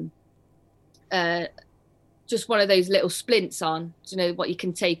just one of those little splints on, what you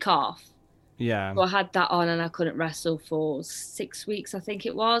can take off. Yeah. So I had that on, and I couldn't wrestle for 6 weeks, I think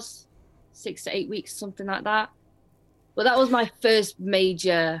it was. 6 to 8 weeks, something like that. But that was my first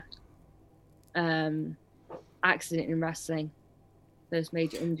major accident in wrestling. First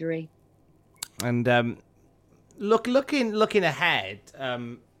major injury. And looking ahead,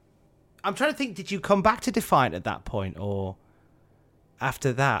 I'm trying to think, did you come back to Defiant at that point, or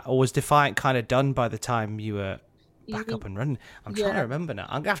after that? Or was Defiant kind of done by the time you were back up and running? I'm trying to remember now.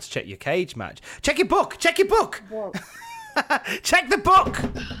 I'm going to have to check your cage match. Check your book! Check your book! What? Check the book!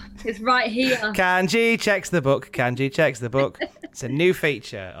 It's right here. Kanji checks the book. Kanji checks the book. It's a new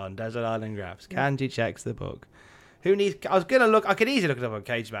feature on Desert Island Graps. Kanji checks the book. Who needs... I was going to look... I could easily look it up on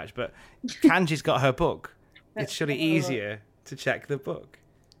Cage Match, but Kanji's got her book. It's surely easier to check the book.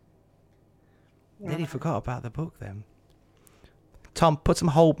 Nearly forgot about the book then. Tom, put some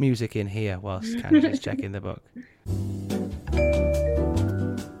hold music in here whilst Kanji's checking the book.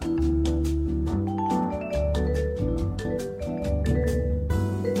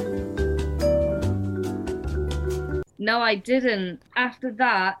 No, I didn't. After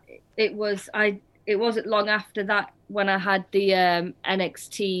that, it wasn't long after that when I had the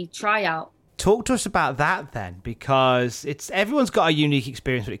NXT tryout. Talk to us about that then, because everyone's got a unique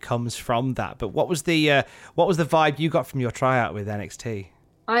experience when it comes from that. But what was the vibe you got from your tryout with NXT?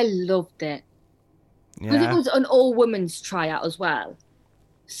 I loved it. Yeah. Because it was an all-women's tryout as well.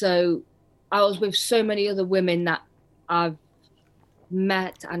 So I was with so many other women that I've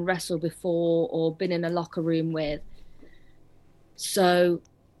met and wrestled before or been in a locker room with. So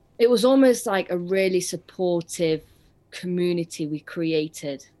it was almost like a really supportive community we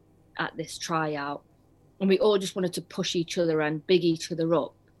created at this tryout. And we all just wanted to push each other and big each other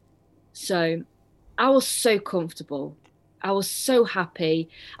up. So I was so comfortable. I was so happy.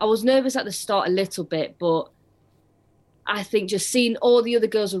 I was nervous at the start a little bit, but I think just seeing all the other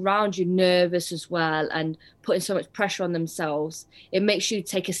girls around you nervous as well and putting so much pressure on themselves, it makes you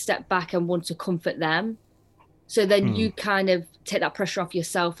take a step back and want to comfort them. So then you kind of take that pressure off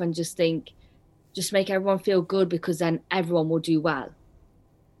yourself and just think, just make everyone feel good, because then everyone will do well.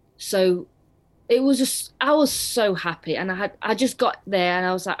 So it was just, I was so happy. And I just got there and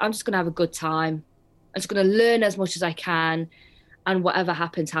I was like, I'm just going to have a good time. I'm just going to learn as much as I can, and whatever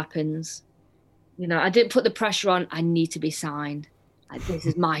happens, happens. You know, I didn't put the pressure on, I need to be signed. Like, this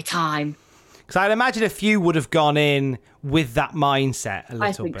is my time. Because I'd imagine a few would have gone in with that mindset a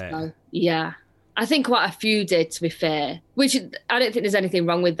little bit. So. Yeah. I think quite a few did, to be fair, which I don't think there's anything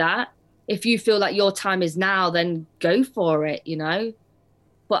wrong with that. If you feel like your time is now, then go for it, you know.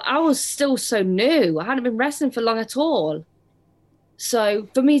 But I was still so new. I hadn't been wrestling for long at all. So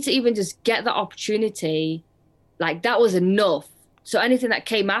for me to even just get the opportunity, like, that was enough. So anything that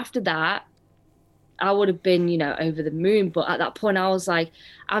came after that, I would have been, you know, over the moon. But at that point, I was like,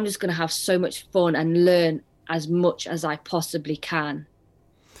 I'm just going to have so much fun and learn as much as I possibly can.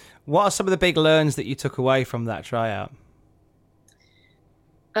 What are some of the big learns that you took away from that tryout?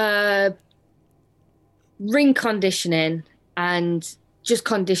 Ring conditioning and just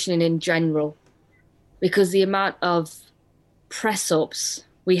conditioning in general, because the amount of press-ups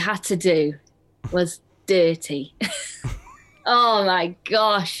we had to do was dirty. Oh my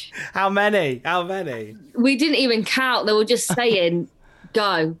gosh. How many? We didn't even count. They were just saying,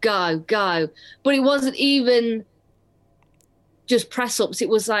 go, go, go. But it wasn't even just press-ups. It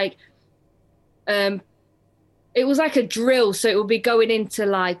was like a drill. So it would be going into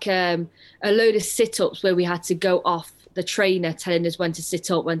like a load of sit-ups where we had to go off the trainer telling us when to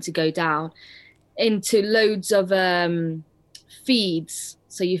sit up, when to go down, into loads of feeds.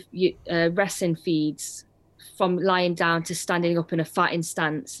 So you wrestling feeds, from lying down to standing up in a fighting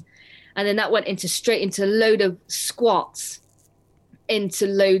stance. And then that went straight into a load of squats, into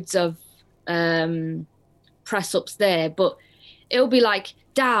loads of press ups there. But it'll be like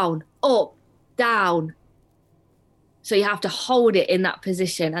down, up, down. So you have to hold it in that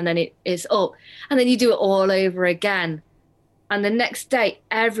position, and then it's up. And then you do it all over again. And the next day,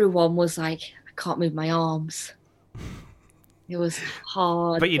 everyone was like, I can't move my arms. It was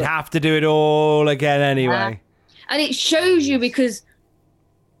hard. But you'd have to do it all again anyway. And it shows you, because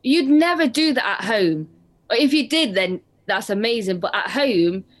you'd never do that at home. Or if you did, then that's amazing. But at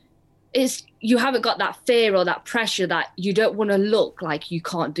home, you haven't got that fear or that pressure that you don't want to look like you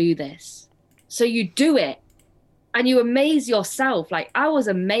can't do this. So you do it. And you amaze yourself. Like, I was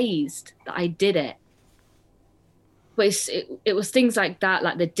amazed that I did it. But it was things like that,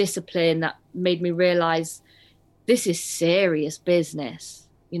 like the discipline, that made me realize this is serious business.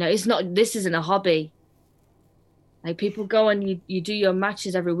 You know, this isn't a hobby. Like, people go and you do your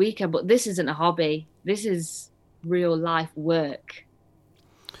matches every weekend, but this isn't a hobby. This is real life work.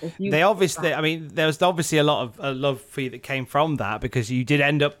 There was obviously a lot of love for you that came from that, because you did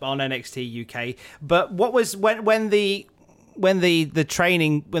end up on NXT UK. But what was when the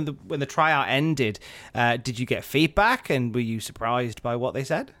training, when the tryout ended, did you get feedback, and were you surprised by what they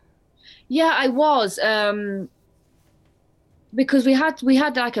said? Yeah, I was, because we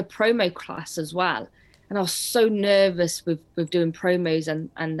had like a promo class as well, and I was so nervous with doing promos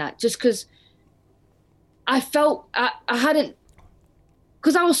and that, just because I felt I hadn't.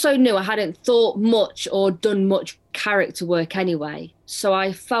 Because I was so new, I hadn't thought much or done much character work anyway. So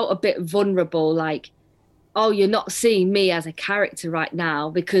I felt a bit vulnerable, like, oh, you're not seeing me as a character right now,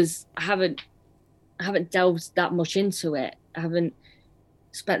 because I haven't delved that much into it. I haven't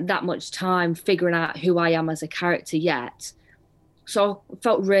spent that much time figuring out who I am as a character yet. So I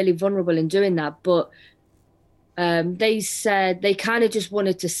felt really vulnerable in doing that. But they said they kind of just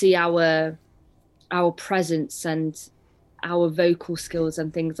wanted to see our presence and our vocal skills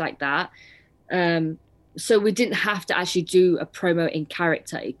and things like that. So we didn't have to actually do a promo in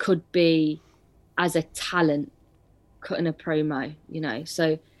character. It could be as a talent cutting a promo, you know.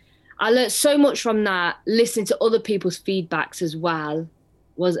 So I learned so much from that. Listening to other people's feedbacks as well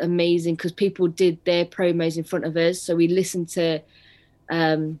was amazing, because people did their promos in front of us. So we listened to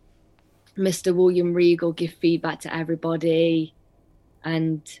Mr. William Regal give feedback to everybody,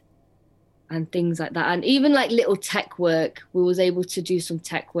 and things like that. And even like little tech work, we was able to do some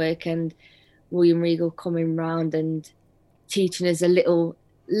tech work, and William Regal coming round and teaching us a little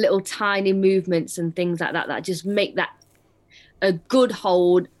tiny movements and things like that just make that a good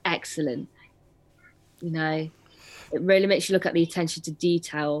hold excellent. You know, it really makes you look at the attention to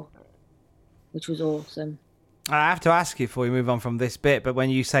detail, which was awesome. I have to ask you before we move on from this bit, but when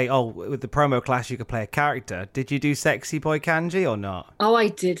you say, with the promo class you could play a character, did you do Sexy Boy Kanji or not? Oh, I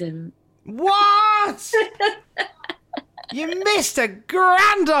didn't. What? You missed a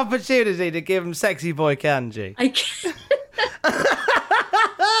grand opportunity to give him Sexy Boy Kanji.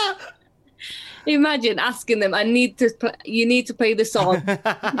 Imagine asking them, you need to play the song.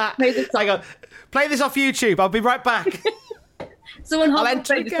 Hang on. Play this off YouTube. I'll be right back. Someone hold my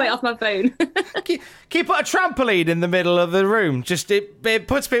phone, just play it off my phone. Can you put a trampoline in the middle of the room? Just it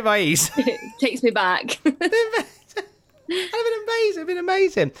puts me at my ease. It takes me back. It's been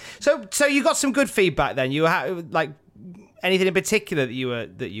amazing. So you got some good feedback then. You had like anything in particular that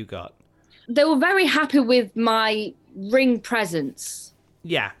you got? They were very happy with my ring presence.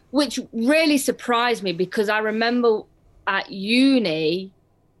 Yeah. Which really surprised me because I remember at uni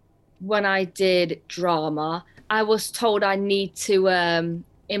when I did drama, I was told I need to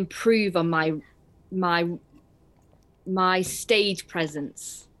improve on my stage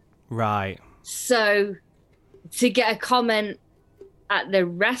presence. Right. So to get a comment at the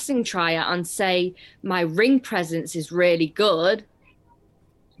wrestling tryout and say my ring presence is really good,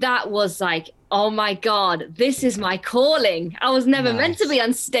 that was like, oh my God, this is my calling. I was never meant to be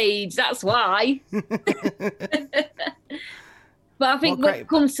on stage. That's why. But I think when it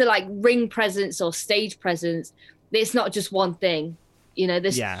comes to like ring presence or stage presence, it's not just one thing. You know,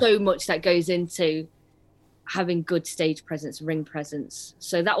 there's so much that goes into having good stage presence, ring presence.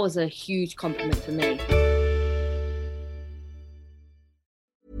 So that was a huge compliment for me.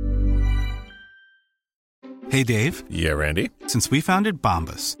 Hey, Dave. Yeah, Randy. Since we founded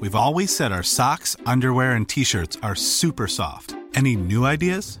Bombas, we've always said our socks, underwear, and T-shirts are super soft. Any new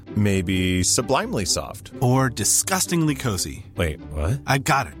ideas? Maybe sublimely soft. Or disgustingly cozy. Wait, what? I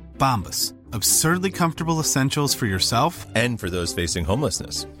got it. Bombas. Absurdly comfortable essentials for yourself and for those facing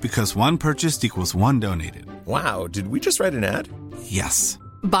homelessness. Because one purchased equals one donated. Wow, did we just write an ad? Yes.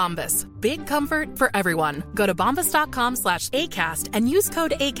 Bombas. Big comfort for everyone. Go to bombas.com/ACAST and use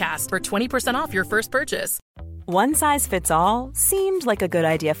code ACAST for 20% off your first purchase. One size fits all seemed like a good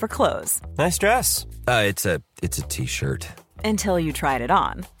idea for clothes. Nice dress. It's a t-shirt. Until you tried it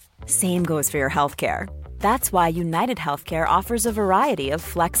on. Same goes for your healthcare. That's why United Healthcare offers a variety of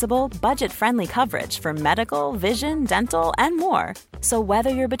flexible, budget-friendly coverage for medical, vision, dental, and more. So whether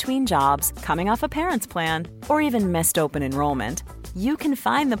you're between jobs, coming off a parent's plan, or even missed open enrollment, you can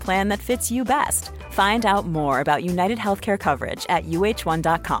find the plan that fits you best. Find out more about United Healthcare coverage at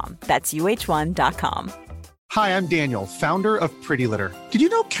uh1.com. That's uh1.com. Hi, I'm Daniel, founder of Pretty Litter. Did you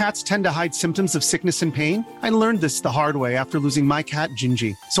know cats tend to hide symptoms of sickness and pain? I learned this the hard way after losing my cat,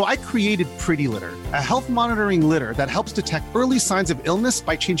 Gingy. So I created Pretty Litter, a health monitoring litter that helps detect early signs of illness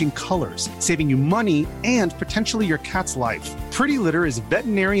by changing colors, saving you money and potentially your cat's life. Pretty Litter is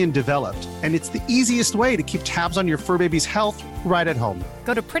veterinarian developed, and it's the easiest way to keep tabs on your fur baby's health right at home.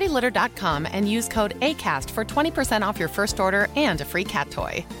 Go to prettylitter.com and use code ACAST for 20% off your first order and a free cat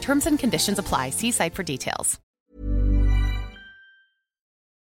toy. Terms and conditions apply. See site for details.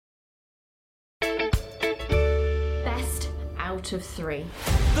 Best out of 3.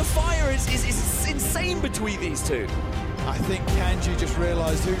 The fire is insane between these two. I think Kanji just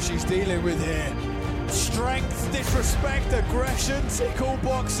realised who she's dealing with here. Strength, disrespect, aggression, tick all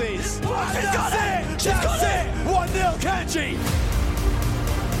boxes. She's got it! She's got it! 1-0 Kanji!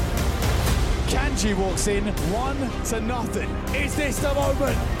 Kanji walks in 1-0. Is this the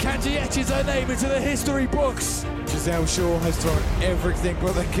moment? Kanji etches her name into the history books. Giselle Shaw has thrown everything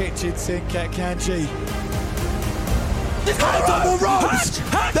but the kitchen sink at Kanji. Double ropes!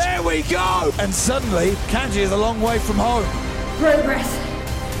 There we go! And suddenly, Kanji is a long way from home. Progress.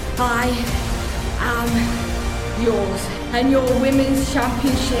 I am yours, and your women's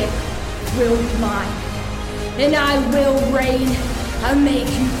championship will be mine. And I will reign and make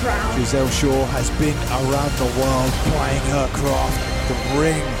you proud. Giselle Shaw has been around the world playing her craft. The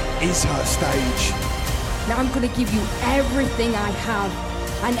ring is her stage. Now I'm going to give you everything I have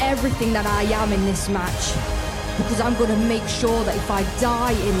and everything that I am in this match. Because I'm going to make sure that if I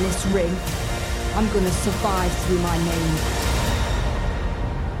die in this ring, I'm going to survive through my name.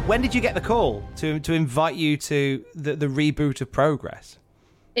 When did you get the call to invite you to the reboot of Progress?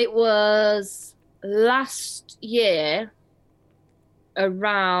 It was last year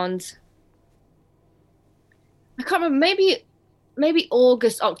around, I can't remember, maybe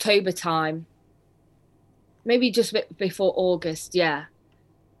August, October time. Maybe just a bit before August, yeah.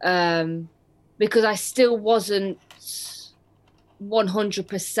 because I still wasn't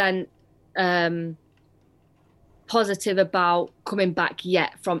 100% positive about coming back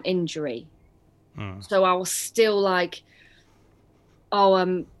yet from injury. So I was still like,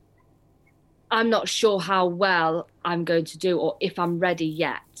 I'm not sure how well I'm going to do or if I'm ready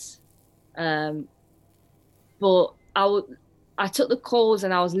yet. But I took the calls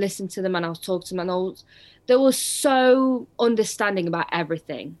and I was listening to them and I was talking to them, and they were so understanding about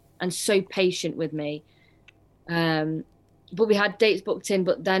everything and so patient with me. But we had dates booked in,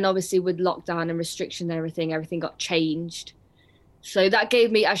 but then obviously with lockdown and restriction and everything got changed. So that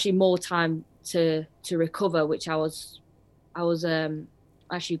gave me actually more time to recover, which I was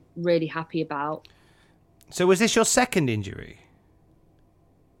actually really happy about. So was this your second injury?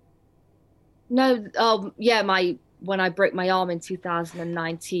 No, when I broke my arm in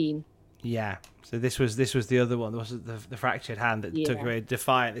 2019. Yeah. So this was the other one. This was the fractured hand that took away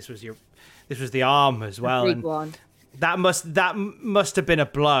Defiant. This was the arm as well. The big one. That must have been a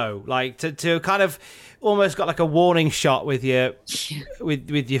blow, like to kind of almost got like a warning shot with your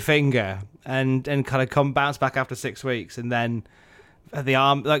with your finger and kind of bounce back after 6 weeks, and then the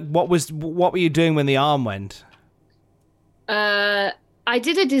arm. Like what were you doing when the arm went? I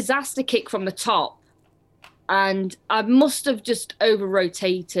did a disaster kick from the top, and I must have just over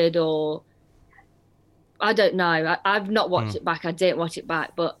rotated, or I don't know. I've not watched it back. I didn't watch it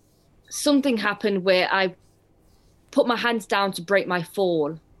back, but something happened where I put my hands down to break my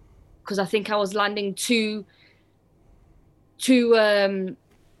fall, because I think I was landing too feeling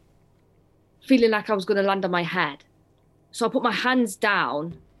like I was going to land on my head. So I put my hands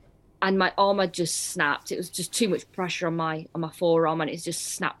down and my arm had just snapped. It was just too much pressure on my forearm, and it's just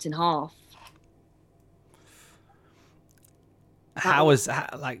snapped in half.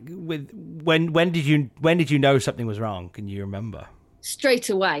 When did you know something was wrong? Can you remember? Straight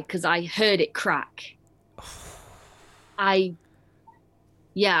away, because I heard it crack. I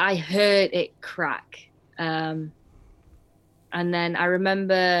heard it crack. And then I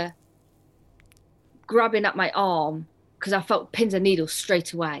remember grabbing at my arm because I felt pins and needles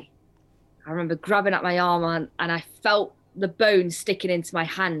straight away. I remember grabbing at my arm and I felt the bone sticking into my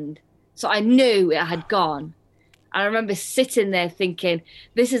hand. So I knew it had gone. I remember sitting there thinking,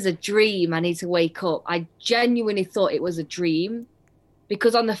 this is a dream. I need to wake up. I genuinely thought it was a dream,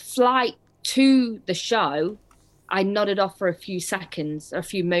 because on the flight to the show, I nodded off for a few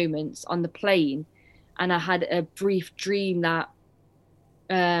moments on the plane, and I had a brief dream that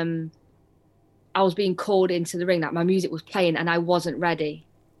I was being called into the ring, that my music was playing and I wasn't ready.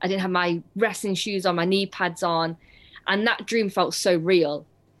 I didn't have my wrestling shoes on, my knee pads on, and that dream felt so real.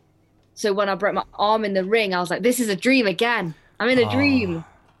 So when I broke my arm in the ring, I was like, this is a dream again. I'm in a dream.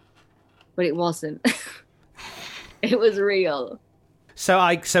 But it wasn't. It was real. So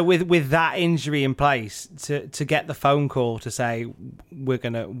with that injury in place, to get the phone call to say we're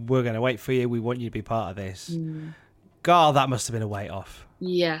gonna wait for you, we want you to be part of this. God, that must have been a weight off.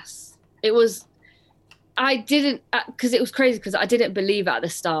 Yes, it was. I didn't, because it was crazy, because I didn't believe at the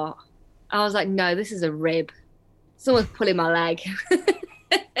start. I was like, no, this is a rib. Someone's pulling my leg.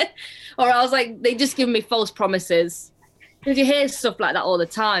 Or I was like, they just give me false promises. Because you hear stuff like that all the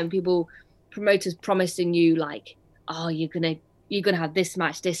time. Promoters promising you like, oh, you're gonna have this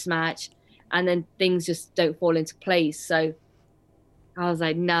match, and then things just don't fall into place. So I was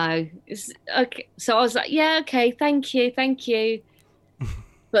like, no, it's okay. So I was like, yeah, okay, thank you.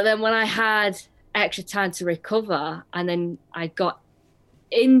 But then when I had extra time to recover, and then I got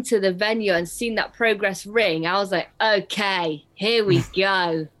into the venue and seen that Progress ring, I was like, okay, here we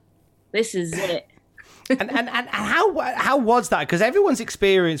go. This is it. and how was that? Because everyone's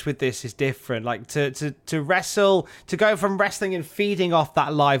experience with this is different. Like to wrestle, to go from wrestling and feeding off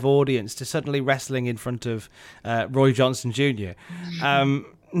that live audience to suddenly wrestling in front of Roy Johnson Jr.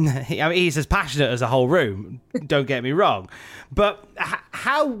 He's as passionate as a whole room. Don't get me wrong, but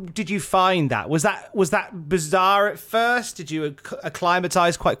how did you find that? Was that bizarre at first? Did you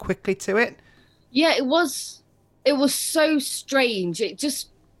acclimatize quite quickly to it? Yeah, it was so strange.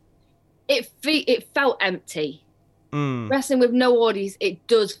 It felt empty. Wrestling with no audience, it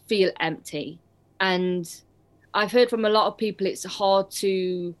does feel empty. And I've heard from a lot of people it's hard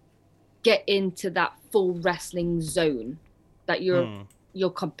to get into that full wrestling zone, that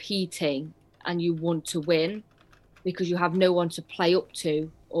you're competing and you want to win, because you have no one to play up to,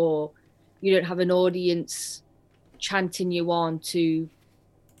 or you don't have an audience chanting you on to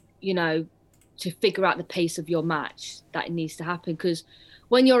figure out the pace of your match that it needs to happen. Because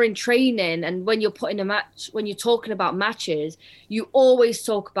when you're in training and when you're putting a match, when you're talking about matches, you always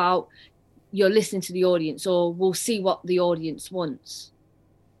talk about you're listening to the audience, or we'll see what the audience wants.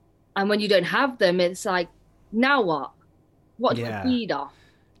 And when you don't have them, it's like, now what? What do we feed off?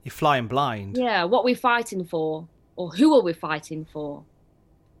 You're flying blind. Yeah, what are we fighting for? Or who are we fighting for?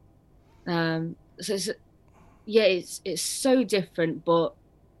 So it's so different, but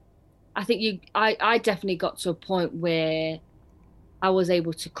I think I definitely got to a point where I was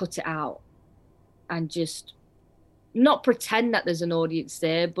able to cut it out and just not pretend that there's an audience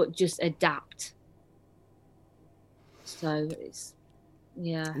there, but just adapt. So it's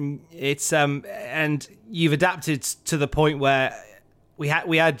and you've adapted to the point where we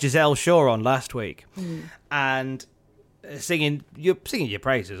had Giselle Shaw on last week, and singing your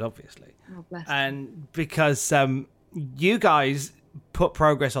praises, obviously. Oh, bless and because you guys put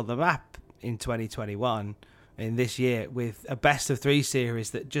Progress on the map in 2021 in this year with a best of 3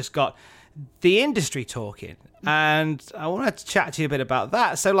 series that just got the industry talking, and I wanted to chat to you a bit about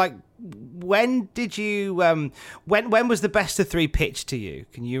that. So, like, when did you when was the best of 3 pitched to you?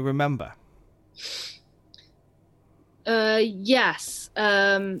 Can you remember? Yes.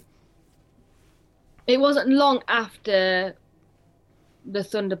 It wasn't long after the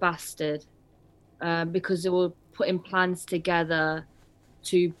Thunder Bastard, because they were putting plans together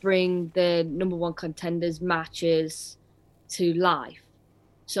to bring the number 1 contenders matches to life.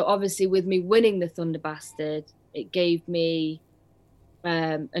 So obviously with me winning the Thunder Bastard, it gave me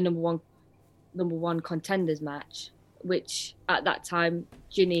a number one contenders match, which at that time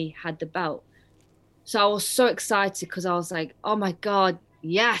Ginny had the belt. So I was so excited because I was like, oh my God,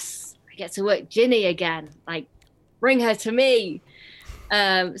 yes, I get to work Ginny again. Like, bring her to me.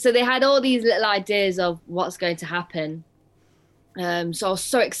 So they had all these little ideas of what's going to happen. So I was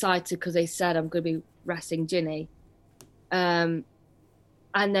so excited because they said I'm going to be wrestling Ginny.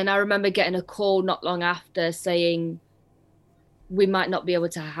 And then I remember getting a call not long after saying we might not be able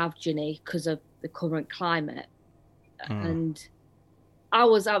to have Ginny because of the current climate. And I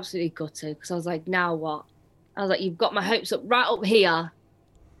was absolutely gutted because I was like, now what? I was like, you've got my hopes up right up here.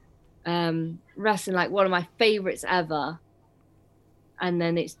 Wrestling like one of my favorites ever. And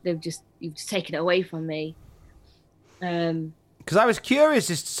then you've just taken it away from me. Because I was curious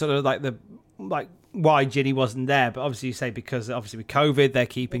as to sort of like why Ginny wasn't there, but obviously you say because obviously with COVID they're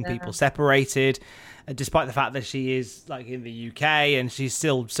keeping people separated, despite the fact that she is like in the UK and she's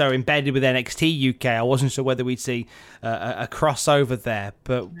still so embedded with NXT UK. I wasn't sure whether we'd see a crossover there,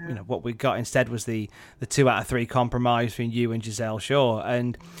 but you know what we got instead was the 2 out of 3 compromise between you and Giselle Shaw.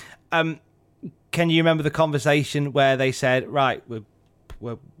 And can you remember the conversation where they said, right,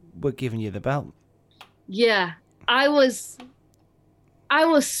 we're giving you the belt? Yeah, I was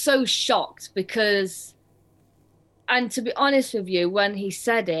so shocked because, and to be honest with you, when he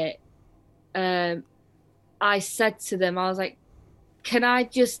said it, I said to them, I was like, can I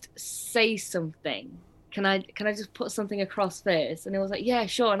just say something? Can I just put something across first? And it was like, yeah,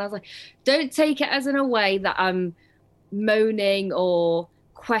 sure. And I was like, don't take it as in a way that I'm moaning or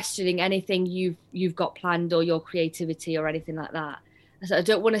questioning anything you've got planned or your creativity or anything like that. I said, I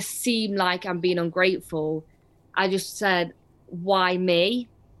don't want to seem like I'm being ungrateful. I just said, why me?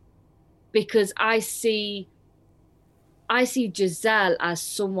 Because I see Giselle as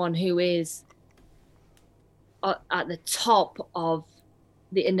someone who is at the top of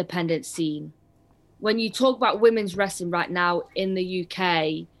the independent scene. When you talk about women's wrestling right now in the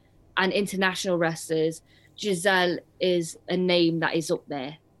UK and international wrestlers, Giselle is a name that is up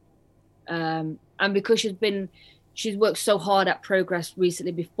there. And because she's worked so hard at Progress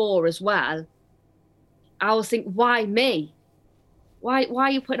recently before as well, I was thinking, why me? Why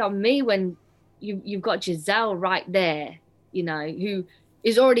are you putting on me when you've got Giselle right there, you know, who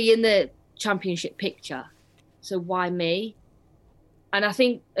is already in the championship picture? So why me? And I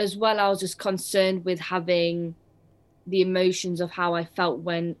think as well, I was just concerned with having the emotions of how I felt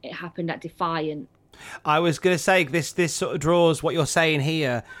when it happened at Defiant. I was going to say this sort of draws what you're saying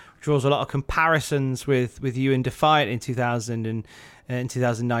here, draws a lot of comparisons with you in Defiant in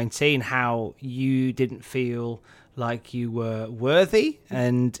 2019, how you didn't feel like you were worthy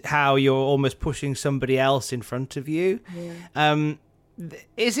and how you're almost pushing somebody else in front of you. Yeah.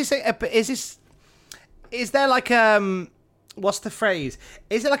 Is there like what's the phrase?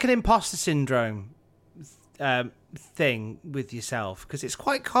 Is it like an imposter syndrome thing with yourself? Because it's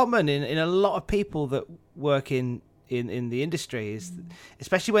quite common in a lot of people that work in the industry,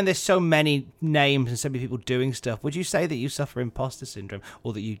 especially when there's so many names and so many people doing stuff. Would you say that you suffer imposter syndrome,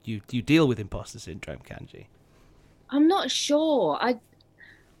 or that you deal with imposter syndrome, Kanji? I'm not sure. I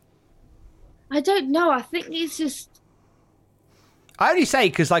don't know. I think it's just... I only say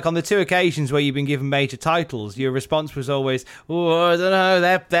because, like, on the 2 occasions where you've been given major titles, your response was always, "Oh, I don't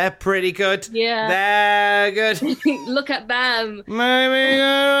know, they're pretty good. Yeah, they're good. Look at them. Maybe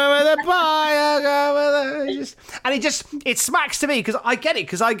go with a pie, I'll go with a..." And it smacks to me because I get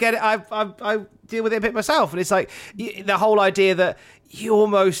it. I deal with it a bit myself, and it's like the whole idea that you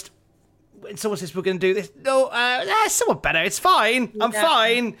almost. When someone says we're going to do this, no, there's someone better. It's fine. I'm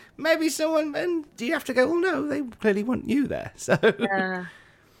fine. Maybe someone, and do you have to go? Oh no, they clearly want you there. So I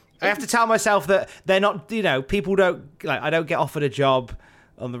have to tell myself that they're not. People don't like. I don't get offered a job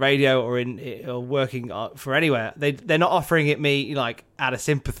on the radio or working for anywhere. They're not offering it me like out of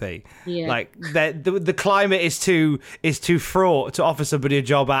sympathy. Yeah. Like the climate is too fraught to offer somebody a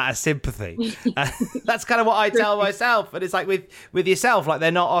job out of sympathy. That's kind of what I tell myself. And it's like with yourself, like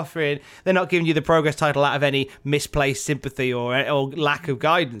they're not giving you the progress title out of any misplaced sympathy or lack of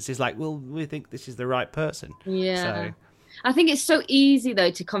guidance. It's like, well, we think this is the right person. Yeah. So. I think it's so easy though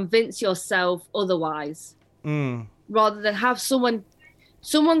to convince yourself otherwise, rather than have someone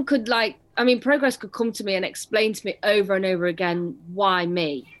could Progress could come to me and explain to me over and over again why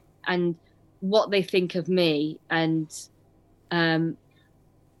me and what they think of me and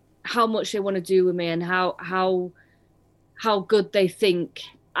how much they want to do with me and how good they think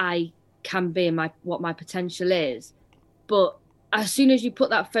I can be and what my potential is. But as soon as you put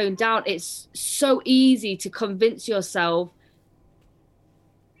that phone down, it's so easy to convince yourself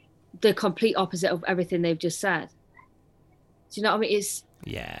the complete opposite of everything they've just said. Do you know what I mean? It's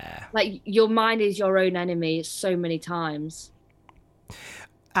like your mind is your own enemy so many times.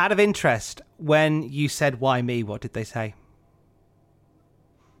 Out of interest, when you said why me, what did they say?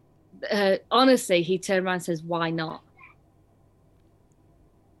 Honestly, he turned around and says, why not?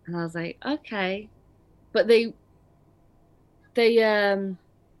 And I was like, okay. But they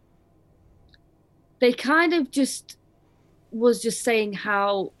kind of just was just saying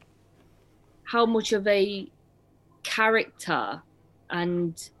how much of a character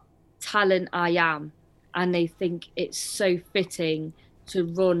and talent I am, and they think it's so fitting to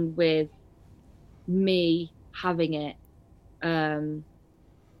run with me having it,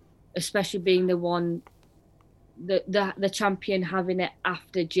 especially being the one the champion having it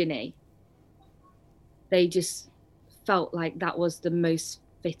after Ginny. They just felt like that was the most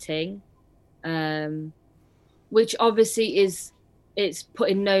fitting, which obviously it's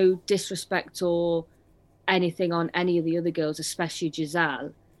putting no disrespect or anything on any of the other girls, especially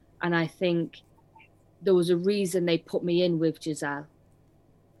Giselle. And I think there was a reason they put me in with Giselle,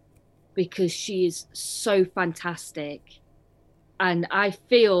 because she is so fantastic. And I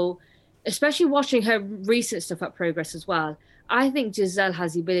feel, especially watching her recent stuff at Progress as well, I think Giselle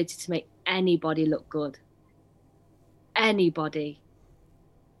has the ability to make anybody look good. Anybody.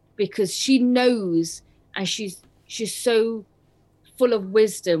 Because she knows, and she's so full of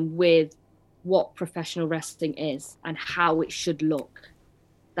wisdom with what professional wrestling is and how it should look,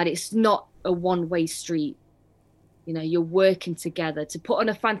 that it's not a one-way street. You're working together to put on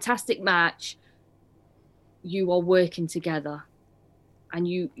a fantastic match. You are working together, and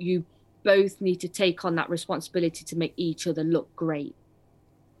you both need to take on that responsibility to make each other look great.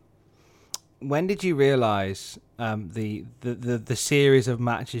 When did you realize the series of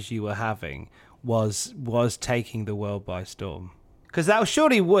matches you were having was taking the world by storm? Because that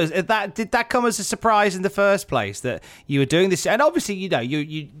surely was. Did that come as a surprise in the first place that you were doing this? And obviously,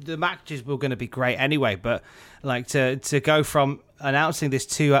 the matches were going to be great anyway. But like to go from announcing this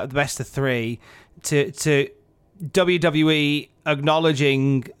to the best of 3 to WWE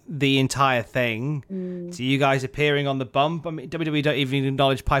acknowledging the entire thing, to you guys appearing on the bump. I mean, WWE don't even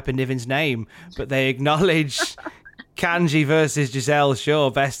acknowledge Piper Niven's name, but they acknowledge Kanji versus Giselle Shaw,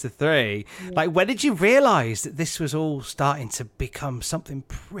 best of 3. Like, when did you realise that this was all starting to become something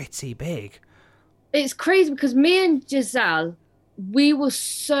pretty big? It's crazy because me and Giselle, we were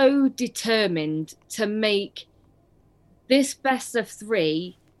so determined to make this best of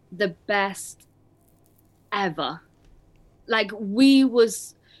 3 the best ever. Like, we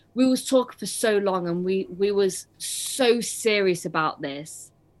was talking for so long, and we was so serious about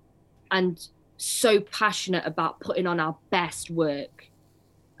this and so passionate about putting on our best work.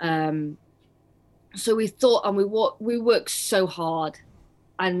 So we thought, and we worked so hard,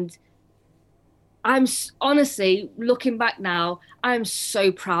 and I'm honestly looking back now, I'm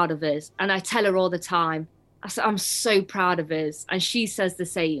so proud of us. And I tell her all the time, I said, I'm so proud of us. And she says the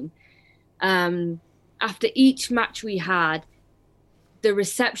same. After each match we had, the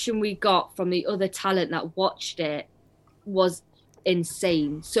reception we got from the other talent that watched it was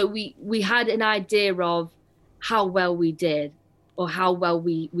insane. So we had an idea of how well we did, or how well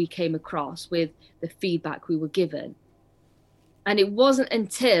we came across with the feedback we were given. And it wasn't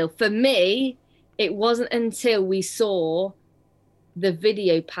until, for me, it wasn't until we saw the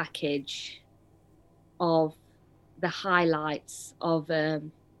video package of the highlights of the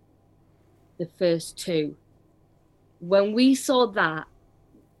first two. When we saw that,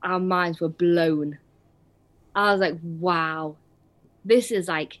 our minds were blown. I was like, wow, this is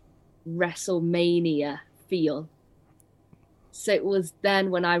like WrestleMania feel. So it was then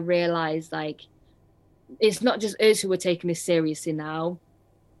when I realized, like, it's not just us who are taking this seriously now.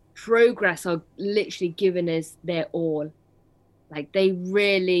 Progress are literally giving us their all. Like, they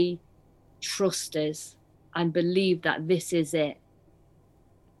really trust us and believe that this is it.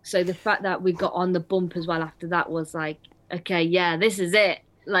 So the fact that we got on the bump as well after that was like, okay, yeah, this is it.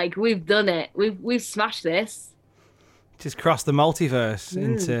 Like, we've done it. We've smashed this. Just crossed the multiverse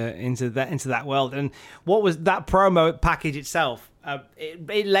into that world. And what was that promo package itself?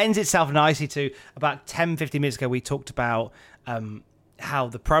 It lends itself nicely to about 10-15 minutes ago. We talked about how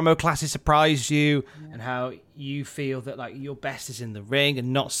the promo classes surprised you, and how you feel that like your best is in the ring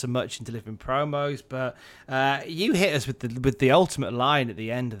and not so much in delivering promos. But you hit us with the ultimate line at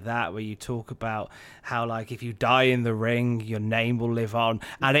the end of that, where you talk about how, like, if you die in the ring, your name will live on.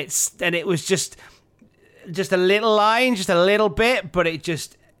 And it was just a little line, just a little bit, but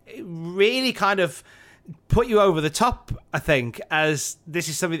it really kind of put you over the top, I think, as this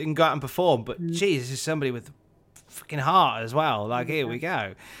is somebody that can go out and perform. But geez, this is somebody with freaking heart as well. Like, here we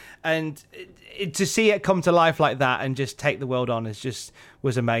go. And to see it come to life like that and just take the world on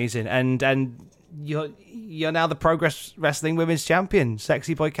was amazing. And you're now the Progress Wrestling Women's Champion.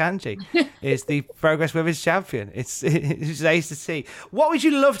 Sexy Boy Kanji is the Progress Women's Champion. It's nice to see. What would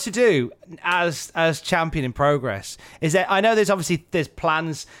you love to do as champion in Progress? I know there's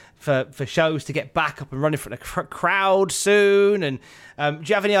plans for shows to get back up and running for the crowd soon. And do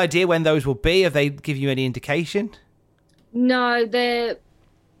you have any idea when those will be? Have they give you any indication? No,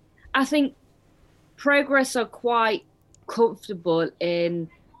 I think Progress are quite comfortable in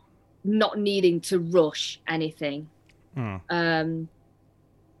not needing to rush anything.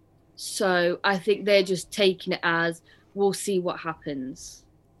 So I think they're just taking it as, we'll see what happens.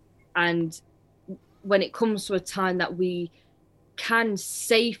 And when it comes to a time that we can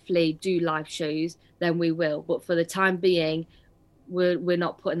safely do live shows, then we will. But for the time being, we're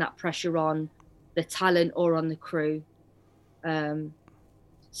not putting that pressure on the talent or on the crew.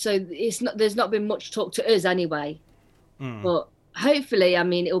 So there's not been much talk to us anyway. But hopefully, I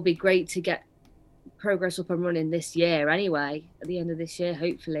mean, it'll be great to get Progress up and running this year anyway, at the end of this year,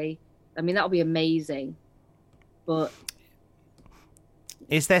 hopefully. I mean, that'll be amazing. But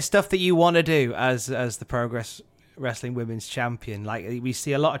is there stuff that you want to do as the Progress Wrestling Women's Champion? Like, we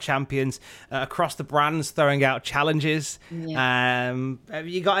see a lot of champions across the brands throwing out challenges. Yeah. Have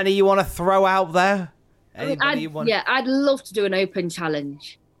you got any you want to throw out there? I'd love to do an open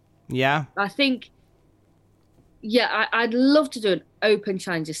challenge. Yeah. I think, I'd love to do an open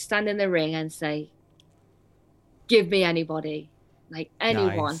challenge, just stand in the ring and say, give me anybody. Like,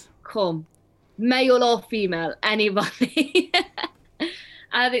 anyone, come. Male or female, anybody.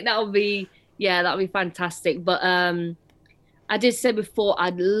 I think that would be fantastic. But I did say before,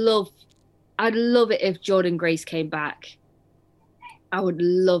 I'd love it if Jordynne Grace came back. I would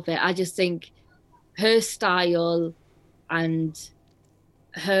love it. I just think her style and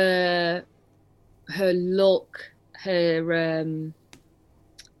her look, her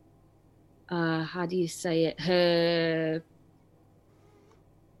how do you say it? Her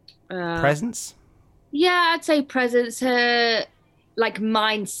presence? Yeah, I'd say presence. Her like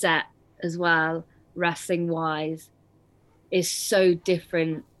mindset as well, wrestling wise, is so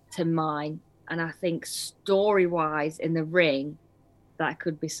different to mine. And I think story wise in the ring, that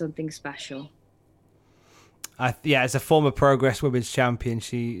could be something special. As a former Progress Women's Champion,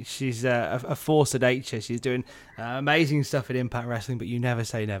 she's a force of nature. She's doing amazing stuff in Impact Wrestling, but you never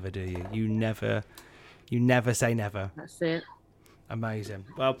say never, do you? You never say never. That's it. Amazing.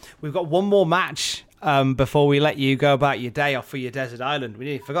 Well, we've got one more match before we let you go about your day off for your desert island. We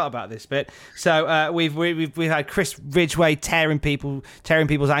nearly forgot about this bit. So we've had Chris Ridgway tearing people's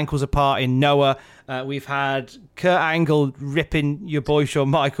ankles apart in Noah. We've had Kurt Angle ripping your boy Shawn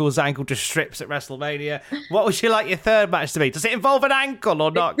Michaels' ankle to strips at WrestleMania. What would you like your third match to be? Does it involve an ankle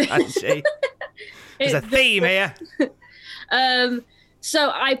or not, Kanji? There's a theme here. So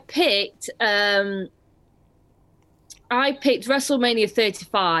I picked WrestleMania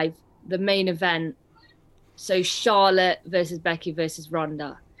 35, the main event. So Charlotte versus Becky versus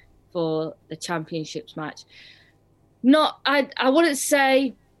Ronda for the championships match. I wouldn't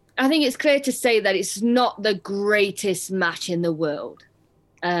say, I think it's clear to say that it's not the greatest match in the world.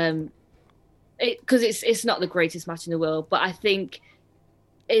 because it's not the greatest match in the world, but I think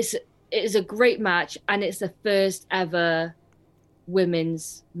it's a great match, and it's the first ever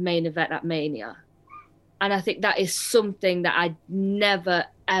women's main event at Mania. And I think that is something that I never,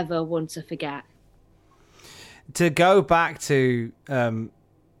 ever want to forget. To go back to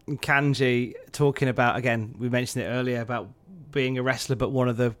Kanji talking about, again, we mentioned it earlier about being a wrestler, but one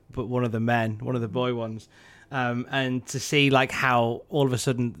of the men, one of the boy ones, and to see like how all of a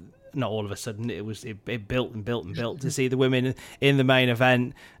sudden, not all of a sudden, it built and built and built to see the women in the main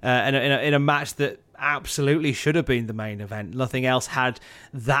event, and in a match that absolutely should have been the main event. Nothing else had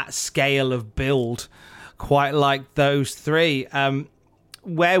that scale of build quite like those three.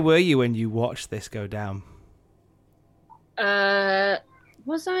 Where were you when you watched this go down? I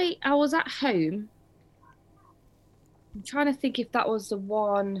was at home. I'm trying to think if that was the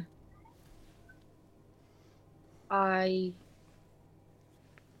one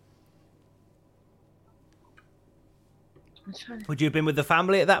Would you have been with the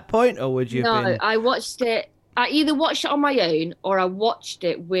family at that point, or would you have been... No, I watched it. I either watched it on my own or I watched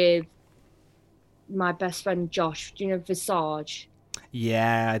it with my best friend Josh. Do you know Visage?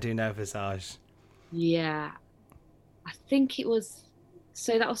 Yeah, I do know Visage. Yeah. I think it was...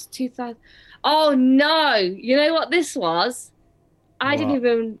 So that was 2000... Oh, no! You know what this was? I didn't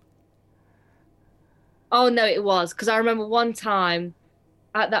even... Oh, no, it was. Because I remember one time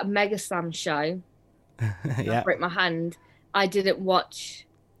at that Mega Slam show, I broke my hand, I didn't watch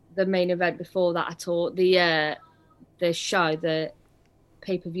the main event before that at all. The show, the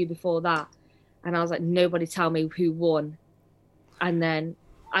pay-per-view before that. And I was like, nobody tell me who won. And then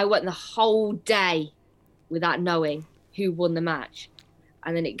I went the whole day without knowing who won the match.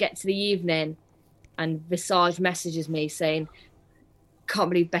 And then it gets to the evening and Visage messages me saying, can't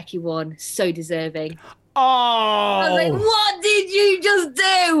believe Becky won, so deserving. Oh! I was like, what did you just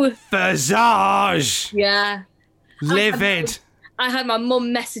do? Visage! Yeah. Livid. I had my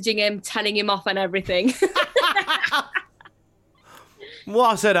mum messaging him, telling him off and everything.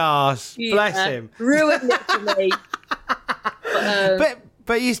 What an arse. Yeah. Bless him. Ruined it for me.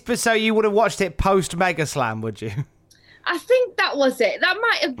 But so you would have watched it post Mega Slam, would you? I think that was it. That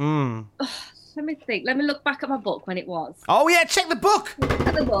might have... let me think. Let me look back at my book when it was. Oh, yeah, check the book.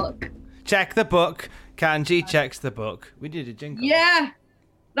 Check the book. Check the book. Kanji checks the book. We did a jingle. Yeah.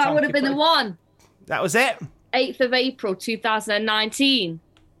 That would have been the one. That was it. 8th of April, 2019.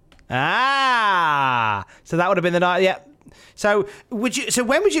 Ah. So that would have been the night, yeah. So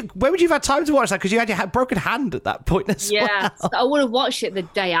when would you have had time to watch that? Because you had your broken hand at that point as well. Yeah. So I would have watched it the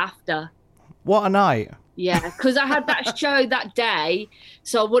day after. What a night. Yeah, because I had that show that day,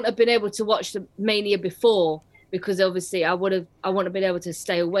 so I wouldn't have been able to watch the Mania before, because obviously I wouldn't have been able to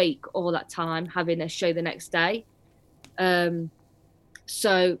stay awake all that time having a show the next day.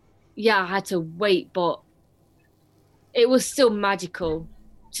 So yeah, I had to wait, but it was still magical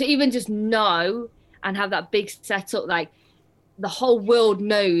to even just know and have that big setup. Like the whole world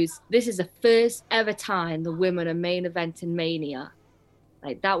knows this is the first ever time the women are main event in Mania.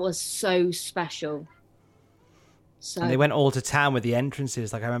 Like that was so special. So, and they went all to town with the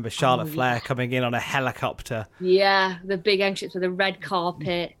entrances. Like I remember Charlotte Flair coming in on a helicopter. Yeah, the big entrance with the red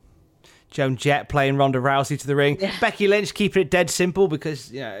carpet. Joan Jett playing Ronda Rousey to the ring. Yeah. Becky Lynch keeping it dead simple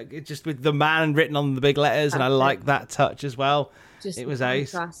because it's just with the man written on the big letters, and I like that touch as well. It was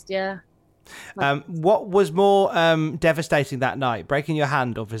ace. Yeah. What was more devastating that night, breaking your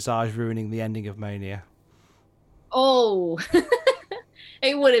hand or Visage ruining the ending of Mania? Oh,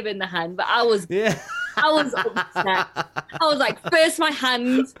 it would have been the hand, but I was upset. I was like, first my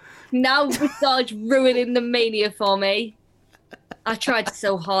hand, now Visage ruining the Mania for me. I tried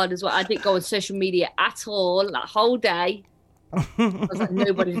so hard as well. I didn't go on social media at all that whole day. I was like,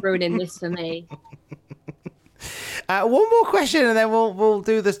 nobody's ruining this for me. One more question, and then we'll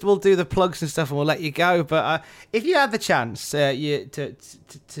do this. We'll do the plugs and stuff, and we'll let you go. But if you had the chance, to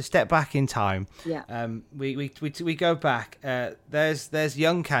step back in time, we go back. There's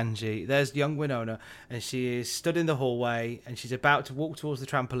young Kanji, there's young Winona, and she is stood in the hallway, and she's about to walk towards the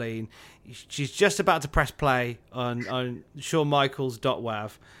trampoline. She's just about to press play on Shawn Michaels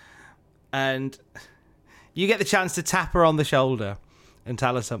 .wav, and you get the chance to tap her on the shoulder and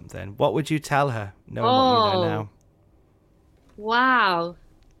tell her something. What would you tell her, knowing what you know now? Wow,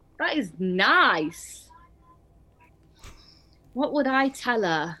 that is nice. What would I tell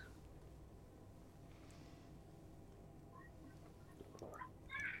her?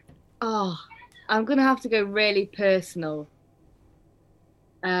 Oh, I'm going to have to go really personal.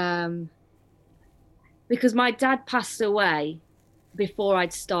 Because my dad passed away before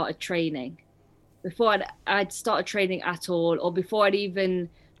I'd started training. Before I'd started training at all, or before I'd even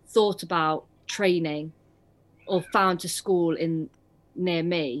thought about training or found a school near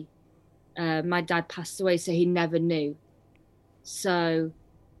me, my dad passed away, so he never knew. So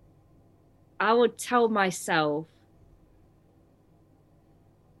I would tell myself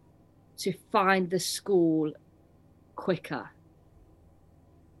to find the school quicker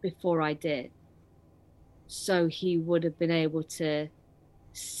before I did. So he would have been able to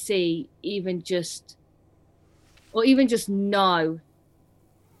see, even just know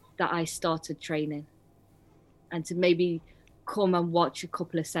that I started training, and to maybe come and watch a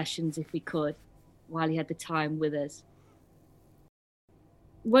couple of sessions if he could while he had the time with us.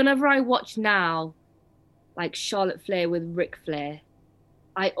 Whenever I watch now, like Charlotte Flair with Ric Flair,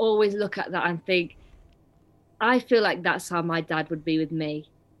 I always look at that and think, I feel like that's how my dad would be with me.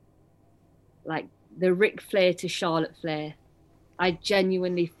 Like the Ric Flair to Charlotte Flair. I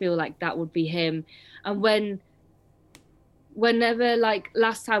genuinely feel like that would be him. And whenever, like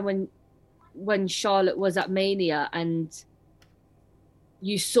last time when Charlotte was at Mania and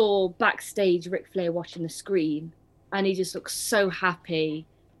you saw backstage Ric Flair watching the screen, and he just looks so happy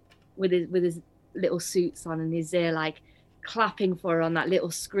with his little suits on, and he's there like clapping for her on that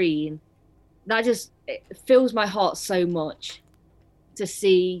little screen. That just, it fills my heart so much to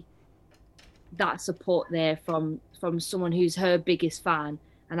see that support there from someone who's her biggest fan.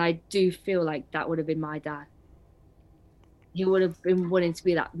 And I do feel like that would have been my dad. He would have been wanting to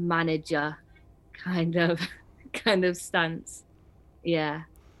be that manager kind of stance. Yeah.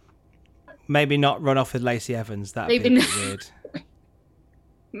 Maybe not run off with Lacey Evans. That'd be a bit weird.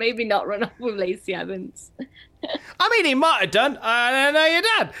 Maybe not run off with Lacey Evans. I mean, he might have done. I don't know your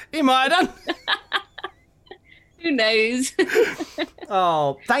dad. He might have done. Who knows?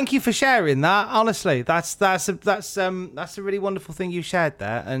 Oh, thank you for sharing that. Honestly, that's a really wonderful thing you shared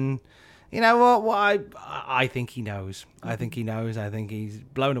there. And you know what? I think he knows. I think he knows. I think he's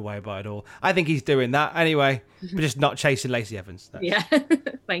blown away by it all. I think he's doing that anyway, but just not chasing Lacey Evans. Yeah.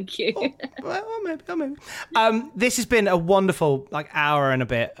 Thank you. Maybe. This has been a wonderful hour and a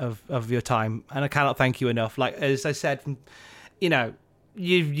bit of your time, and I cannot thank you enough. Like as I said,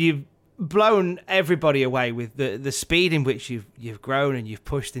 you've blown everybody away with the speed in which you've grown and you've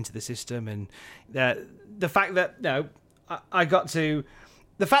pushed into the system, and the fact that I got to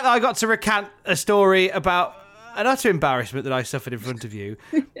recount a story about an utter embarrassment that I suffered in front of you,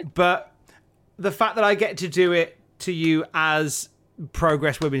 but the fact that I get to do it to you as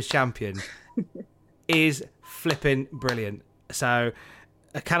Progress Women's Champion is flipping brilliant. So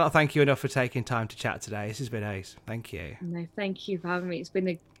I cannot thank you enough for taking time to chat today. This has been ace. Thank you. No, thank you for having me. It's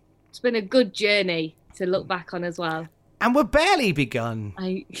been a good journey to look back on as well. And we're barely begun.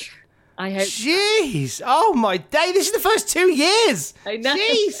 I hope. Jeez. Oh my day. This is the first 2 years. I know.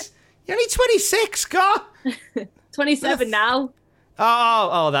 Jeez. You're only 26, God. 27 now.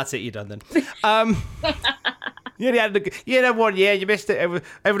 Oh, that's it. You're done then. You only had 1 year. You missed it.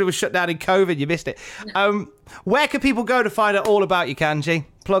 Everybody was shut down in COVID. You missed it. Where can people go to find out all about you, Kanji?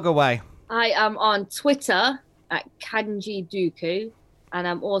 Plug away. I am on Twitter at Kanji Dooku, and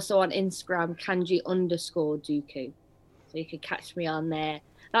I'm also on Instagram, Kanji_Dooku. So you can catch me on there.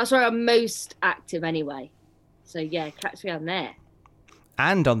 That's where I'm most active anyway. So yeah, catch me on there.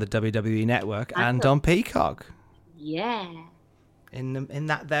 And on the WWE Network and on Peacock. Yeah. In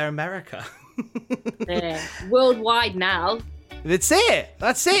that there America. Yeah. Worldwide now. That's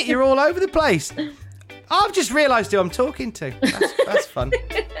it. You're all over the place. I've just realised who I'm talking to. That's fun.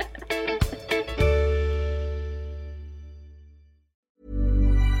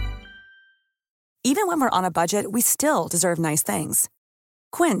 Even when we're on a budget, we still deserve nice things.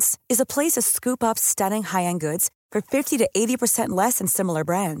 Quince is a place to scoop up stunning high-end goods for 50 to 80% less than similar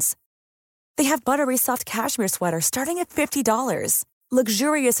brands. They have buttery soft cashmere sweaters starting at $50,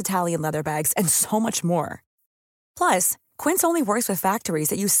 luxurious Italian leather bags, and so much more. Plus, Quince only works with factories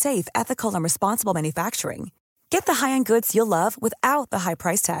that use safe, ethical, and responsible manufacturing. Get the high-end goods you'll love without the high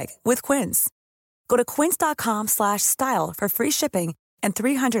price tag with Quince. Go to quince.com/style for free shipping and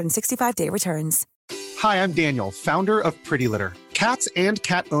 365-day returns. Hi, I'm Daniel, founder of Pretty Litter. Cats and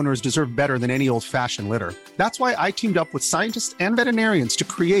cat owners deserve better than any old-fashioned litter. That's why I teamed up with scientists and veterinarians to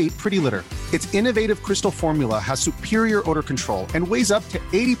create Pretty Litter. Its innovative crystal formula has superior odor control and weighs up to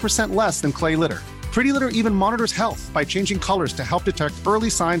 80% less than clay litter. Pretty Litter even monitors health by changing colors to help detect early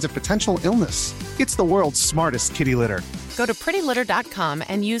signs of potential illness. It's the world's smartest kitty litter. Go to prettylitter.com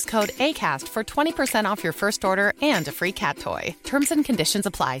and use code ACAST for 20% off your first order and a free cat toy. Terms and conditions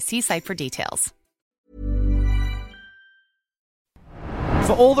apply. See site for details.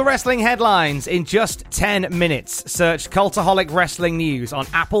 For all the wrestling headlines in just 10 minutes, search Cultaholic Wrestling News on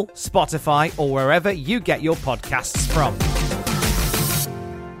Apple, Spotify, or wherever you get your podcasts from.